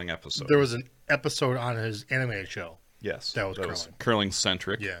curling episode. There was an episode on his animated show. yes, that was curling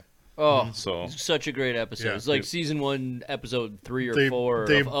centric. Yeah, Oh, So such a great episode. Yeah. It's like season 1, episode 3 or They- 4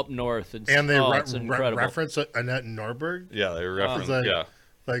 they- of Up North, and and they it's incredible. reference Annette Norberg. yeah, they referenced like- yeah.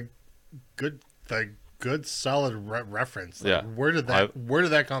 Like good solid reference. Like, Yeah. where did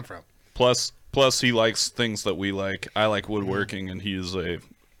that come from? Plus, he likes things that we like. I like woodworking, and he's a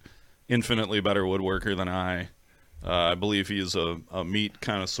infinitely better woodworker than I. I believe he's a meat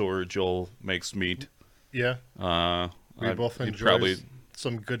connoisseur. Joel makes meat. Yeah, we both he'd enjoy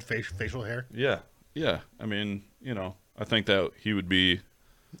some good facial hair. Yeah. I mean, you know, I think that he would be.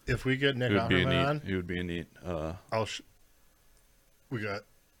 If we get Nick He would be a Offerman on, neat. He would be a neat.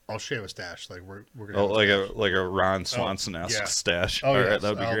 I'll shave a stash. Like we're gonna Oh, have a stash. like a Ron Swanson-esque yeah. stash. Oh, All right, yes,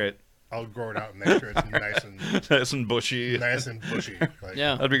 that'd be great. I'll grow it out and make sure it's Nice and bushy. nice and bushy. Like,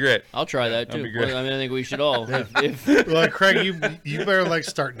 Yeah, That'd be great. I'll try that that'd too. be great. Well, I mean, I think we should all. if Like Craig, you better like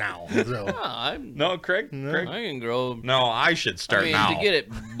start now. So. No, Craig. No. I can grow. No, I should start I mean, now. to get it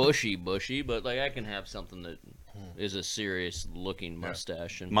bushy, but like I can have something that is a serious looking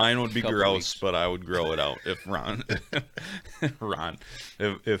mustache. And Mine would be couple gross, weeks. but I would grow it out if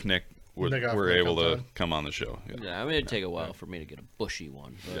if Nick Nick were Offerman able comes to on. come on the show. Yeah. Yeah, I mean, it'd take a while for me to get a bushy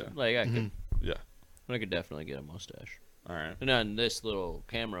one, but Yeah. like Yeah. I could definitely get a mustache. All right. And on this little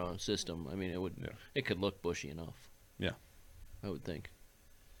camera system, I mean, Yeah. it could look bushy enough. Yeah. I would think.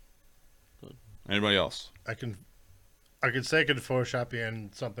 Anybody else? I could say I could Photoshop you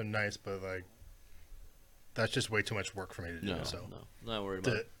in something nice, but like that's just way too much work for me to do. No, so no, not worried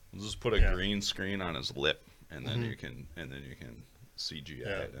about To- it. We'll just put a Yeah. green screen on his lip, and then you can CGI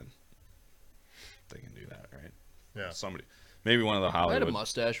Yeah. it, and they can do that, right? yeah, Somebody, maybe one of the I had Hollywood. a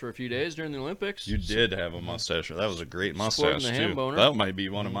mustache for a few days during the Olympics. You did have a mustache. That was a great Sporting mustache the ham too. boner. That might be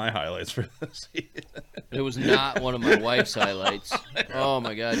one of my highlights for this season. It was not one of my wife's highlights. Oh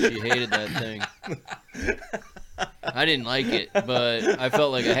my god, she hated that thing. I didn't like it, but I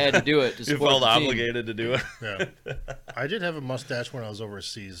felt like I had to do it to You support felt the team. obligated to do it. Yeah. I did have a mustache when I was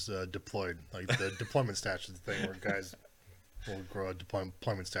overseas deployed. Like the deployment stash is the thing where guys will grow a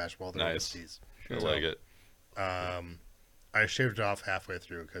deployment stash while they're Nice. overseas. I like it. I shaved it off halfway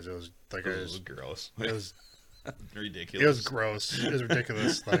through because it was like It was gross. it was Ridiculous. it was gross. It was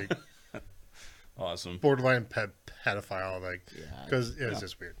ridiculous. Like awesome. borderline pedophile. Like Yeah, because it was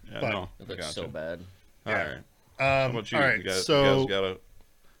just weird. Yeah, But, no, it I looks gotcha. so bad. All Yeah. right. How about you? all right. You guys, So you guys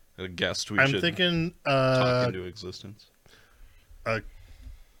got a guest we I'm should thinking talk into existence. a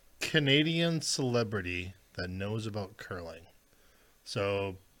Canadian celebrity that knows about curling.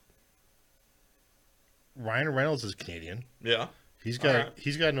 So Ryan Reynolds is Canadian. Yeah, He's got Alright.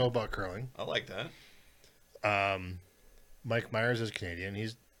 he's got to know about curling. I like that. Mike Myers is Canadian.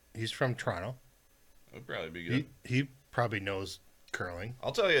 He's from Toronto. That'd probably be good. He probably knows curling.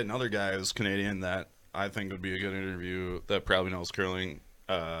 I'll tell you another guy who's Canadian that I think would be a good interview that probably knows curling.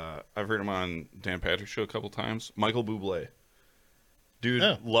 I've heard him on Dan Patrick's show a couple times. Michael Bublé. Dude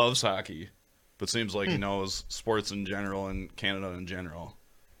Oh. loves hockey, but seems like he knows sports in general and Canada in general.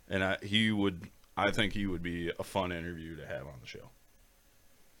 And I think he would be a fun interview to have on the show.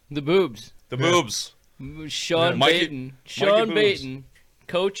 The boobs. The Yeah. boobs. Sean Mikey- Baton. Sean Boobs. Baton,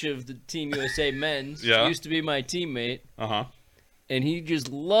 coach of the Team USA men's, Yeah. used to be my teammate, Uh-huh. and he just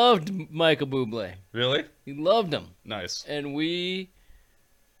loved Michael Bublé. Really? He loved him. Nice. And we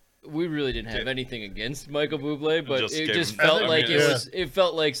really didn't have Did- anything against Michael Bublé, but Just it gave just him- felt I like mean, it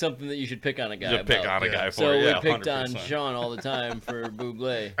felt like something that you should pick on a guy You pick about. on a Yeah. guy for So it. Yeah, we picked 100%. on Sean all the time for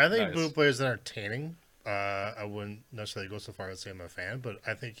Bublé. I think Nice. Bublé is entertaining. I wouldn't necessarily go so far as to say I'm a fan, but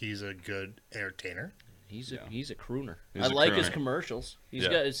I think he's a good entertainer. He's Yeah. a crooner. He's I a like his crooner. commercials. He's Yeah.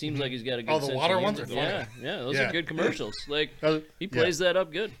 got. It seems like he's got a good. Oh, the sense water of ones humor. are funny. Yeah, those Yeah. are good commercials. Like He he plays that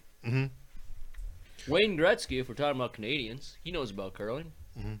up good. Mhm. Wayne Gretzky, if we're talking about Canadians, he knows about curling.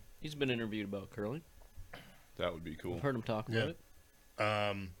 Mhm. He's been interviewed about curling. That would be cool. I've heard him talk about Yeah.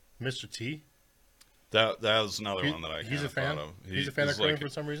 it. Mr. T. That was another He- one that I he's a kinda fan. thought of. He's a fan of curling like for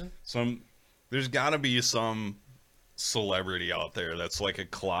some reason. there's got to be some celebrity out there that's like a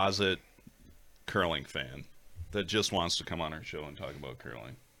closet curling fan that just wants to come on our show and talk about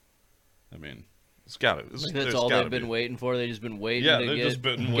curling. I mean, it's got to. Like that's all they've been waiting for. They've just been waiting Yeah, to they've get, just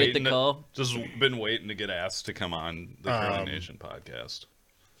been get waiting the call. Just been waiting to get asked to come on the Curling Nation podcast.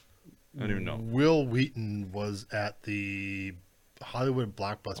 I don't even know. Will Wheaton was at the Hollywood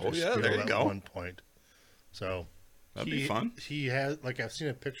Blockbuster Oh, yeah, Spiel there you at go. one point. So That'd be fun. He has I've seen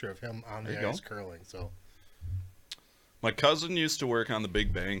a picture of him on There the you ice go. curling. So My cousin used to work on The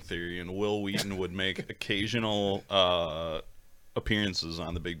Big Bang Theory, and Will Wheaton would make occasional appearances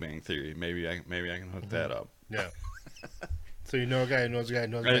on The Big Bang Theory. Maybe I can hook that up. yeah. So you know a guy who knows a guy who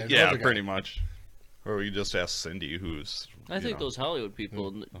knows a guy. Who Yeah, knows a guy. pretty much. Or we just ask Cindy, who's I think those Hollywood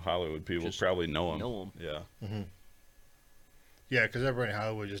people the Hollywood people just probably know him. know him. Yeah, Yeah, because everybody in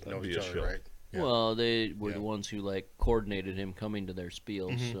Hollywood just That'd knows be each a other, show. right? Yeah. Well, they were Yeah. the ones who like coordinated him coming to their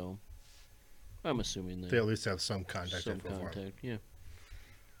spiels, Mhm. so I'm assuming They at least have some contact some info for him. contact. Yeah.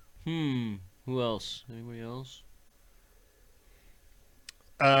 Who else? Anybody else?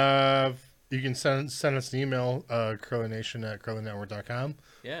 You can send us an email, curlingnation@curlingnetwork.com,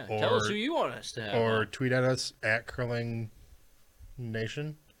 Yeah. Tell us Or- who you want us to have. or on. tweet at us at curlingnation,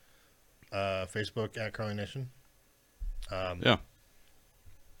 Facebook at curlingnation. yeah.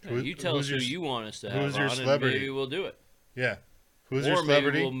 Yeah, who- you tell us who who's your- you want us to who's have your on, celebrity? and maybe we'll do it. Yeah. Who's or your maybe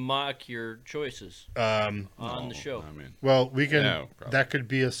celebrity? we'll mock your choices Um, on the No, show. I mean, well, we can. Yeah, probably. That could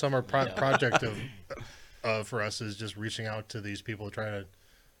be a summer Yeah. project of for us is just reaching out to these people, try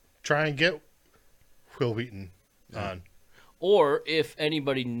and get Will Wheaton on. Or if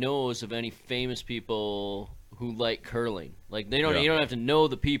anybody knows of any famous people who like curling, like they don't, Yeah. you don't have to know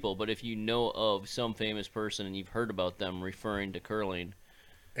the people, but if you know of some famous person and you've heard about them referring to curling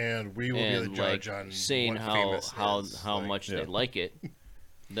And we will be and the judge like on saying what how famous how is. how Like, much yeah. they like it,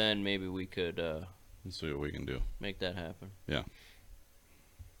 then maybe we could let's see what we can do. make that happen. Got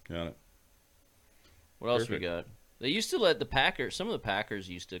it. What else we Perfect. got? They used to let the Packers. Some of the Packers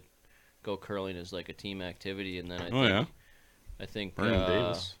used to go curling as like a team activity, and then I think Vernon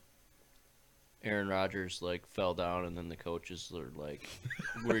Davis. Aaron Rodgers like fell down, and then the coaches were like,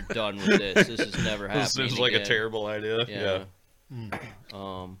 "We're done with this. This is never happening." This seems like a again." terrible idea. Yeah.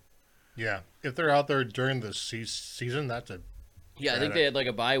 Yeah. Yeah, if they're out there during the season, that's a Yeah, I think Right. they had like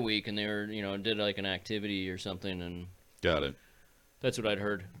a bye week, and they were did like an activity or something, and Got it. That's what I'd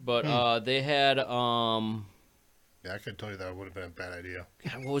heard. But they had Yeah, I could tell you that would have been a bad idea.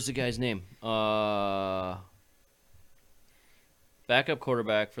 God, what was the guy's name? Backup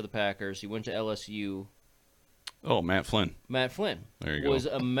quarterback for the Packers. He went to LSU. Oh, Matt Flynn. Matt Flynn There you go. was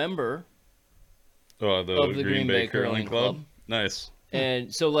a member Oh, of the Green Bay Curling Club. Nice.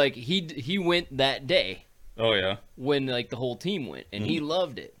 And so like he went that day Oh yeah. when like the whole team went, and he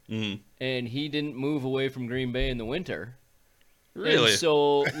loved it. Mm-hmm. And he didn't move away from Green Bay in the winter. Really? And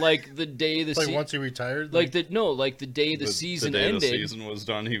so like the day the Like once he retired, like the day the season the day ended, the season was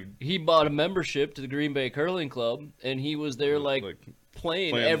done, he bought a membership to the Green Bay Curling Club, and he was there like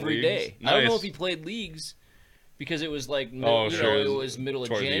playing every leagues? day. I don't know Nice. if he played leagues because it was like Oh, you sure. know, it was middle of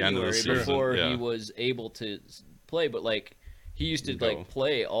Toward the end of the January season, before yeah. he was able to play, but like he used to Go. like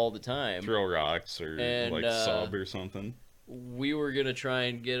play all the time. throw rocks or And, like sub or something. We were gonna try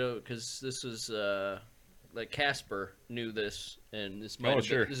and get a because this was like Casper knew this, and this might have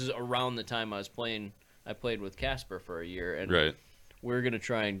sure. been, this is around the time I was playing. I played with Casper for a year, and Right. we were gonna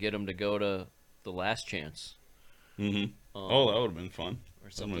try and get him to go to the Last Chance. Mm-hmm. Oh, that would have been fun. Or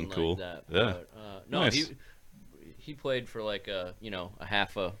That'd something been like cool. that. Yeah. But, no, Nice. he played for like a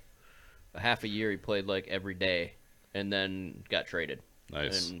half a year. He played like every day, and then got traded.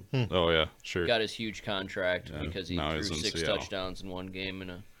 Nice. And Oh yeah, sure. got his huge contract Yeah, because he now threw he's in 6 Seattle. touchdowns in one game in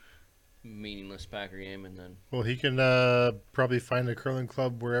a meaningless Packer game, and then well, he can probably find a curling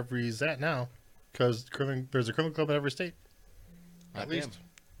club wherever he's at now, because there's a curling club in every state, at Goddamn. least.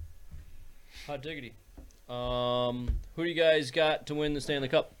 Hot diggity. Who do you guys got to win the Stanley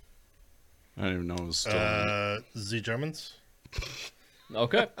Cup? I didn't even know it was still. Z Germans.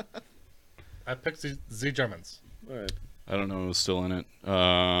 Okay. I picked Z Germans. All right. I don't know who's still in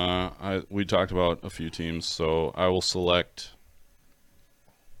it. We talked about a few teams, so I will select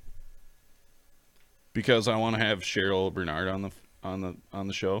because I want to have Cheryl Bernard on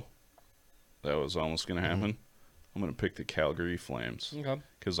the show. That was almost going to happen. I'm going to pick the Calgary Flames Okay.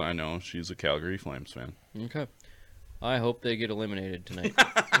 because I know she's a Calgary Flames fan. Okay. I hope they get eliminated tonight.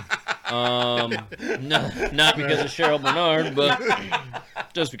 Not because of Cheryl Bernard, but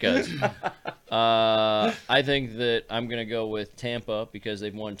just because. I think that I'm going to go with Tampa because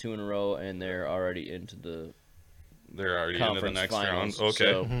they've won 2 in a row and they're already into the They're already into the conference next finals. round.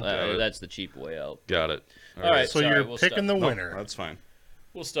 Okay, So, got it. that's the cheap way out. Got it. All right. So sorry, you're we'll picking stop. the No, winner. that's fine.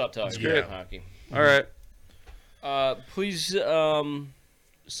 We'll stop talking great. about hockey. All right. Please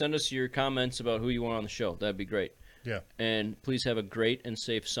send us your comments about who you want on the show. That'd be great. Yeah. And please have a great and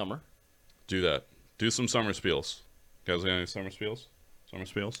safe summer. Do that. Do some summer spiels. Guys, got any summer spiels? Summer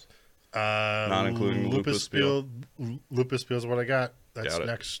spiels? Not including Lupus Spiel. Lupus Spiel is what I got. That's Got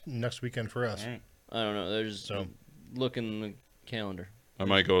it. next weekend for us. All right. I don't know. There's So- look in the calendar. I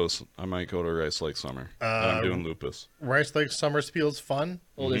might go to Rice Lake Summer. I'm doing Lupus. Rice Lake Summer Spiel's fun.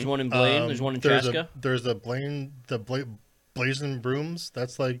 Oh, there's one in Blaine. There's one in Chaska. There's a Blazing Brooms.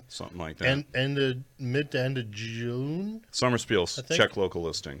 That's like Something like that. mid to end of June. Summer spiels. I think- Check local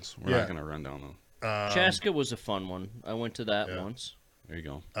listings. We're Yeah. not going to run down them. Chaska was a fun one. I went to that Yeah. once. There you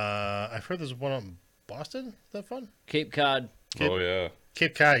go. I've heard there's one in Boston. Is that fun? Cape Cod. Cape- Oh, yeah.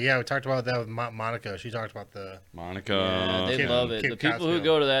 Cape Cod. Yeah, we talked about that with Monica. She talked about the Monica. Yeah, they Cape- love it. Cape The people Cod who Spiel.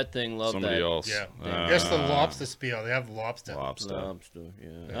 go to that thing love Somebody that. else. yeah. Uh, Guess the lobster spiel. They have lobster. Lobster. Lobster.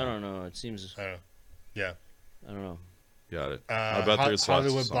 Yeah. I don't know. It seems. Yeah. I don't know. Got it. I bet there's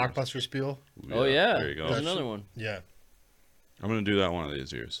Hollywood lots of summers. Blockbuster Spiel. Oh yeah. There you go. There's That's- another one. Yeah. I'm going to do that one of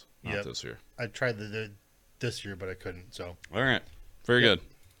these years. Not Yep. this year. I tried this year, but I couldn't. So All right. Very Yep.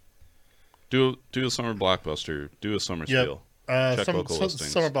 good. Do a summer blockbuster. Do a summer Yep. spiel. Check local listings.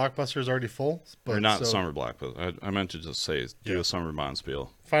 Summer Blockbuster is already full. But Or not so summer blockbuster. I meant to just say do Yeah. a summer bond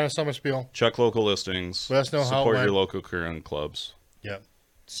spiel. Find a summer spiel. Check local listings. Let us know how it support your went. local current clubs. Yeah.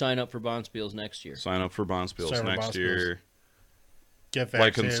 Sign up for Bond Spiels next year. Sign up for bond spiels Sign up for next bond year. Get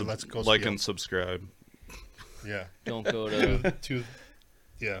Like and, vaccinated. Let's go. like spiel. and subscribe. Yeah. Don't go to.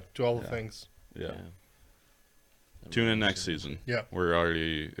 To all the things. Yeah. Tune in next season. Yeah. We're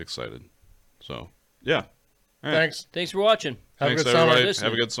already excited. So, yeah. All right. Thanks. Thanks for watching. Have Thanks, a good summer. everybody.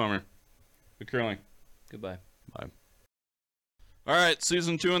 Listening. Have a good summer. Good curling. Goodbye. All right,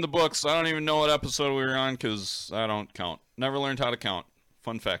 season 2 in the books. I don't even know what episode we were on because I don't count. Never learned how to count.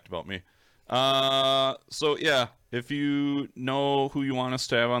 Fun fact about me. So, yeah, if you know who you want us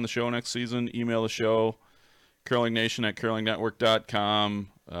to have on the show next season, email the show,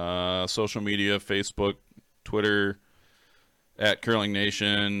 curlingnation@curlingnetwork.com, social media, Facebook, Twitter,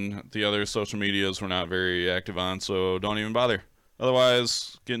 @curlingnation. The other social medias we're not very active on, so don't even bother.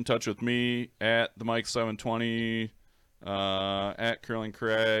 Otherwise, get in touch with me at the Mike720, at Curling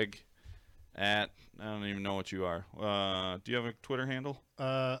Craig, I don't even know what you are. Do you have a Twitter handle?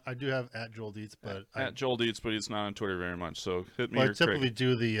 I do have at Joel Dietz, but At Joel Dietz, but he's not on Twitter very much. So hit me. I or typically Craig.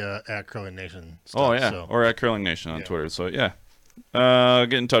 do the at Curling Nation stuff. Oh yeah, So. or at Curling Nation on Yeah. Twitter. So yeah,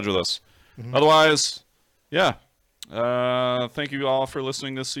 get in touch with us. Mhm. Otherwise, yeah. Thank you all for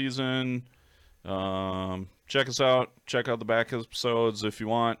listening this season. Check us out. Check out the back episodes if you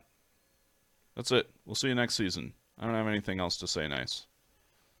want. That's it. We'll see you next season. I don't have anything else to say nice.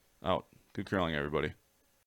 Out. Good curling, everybody.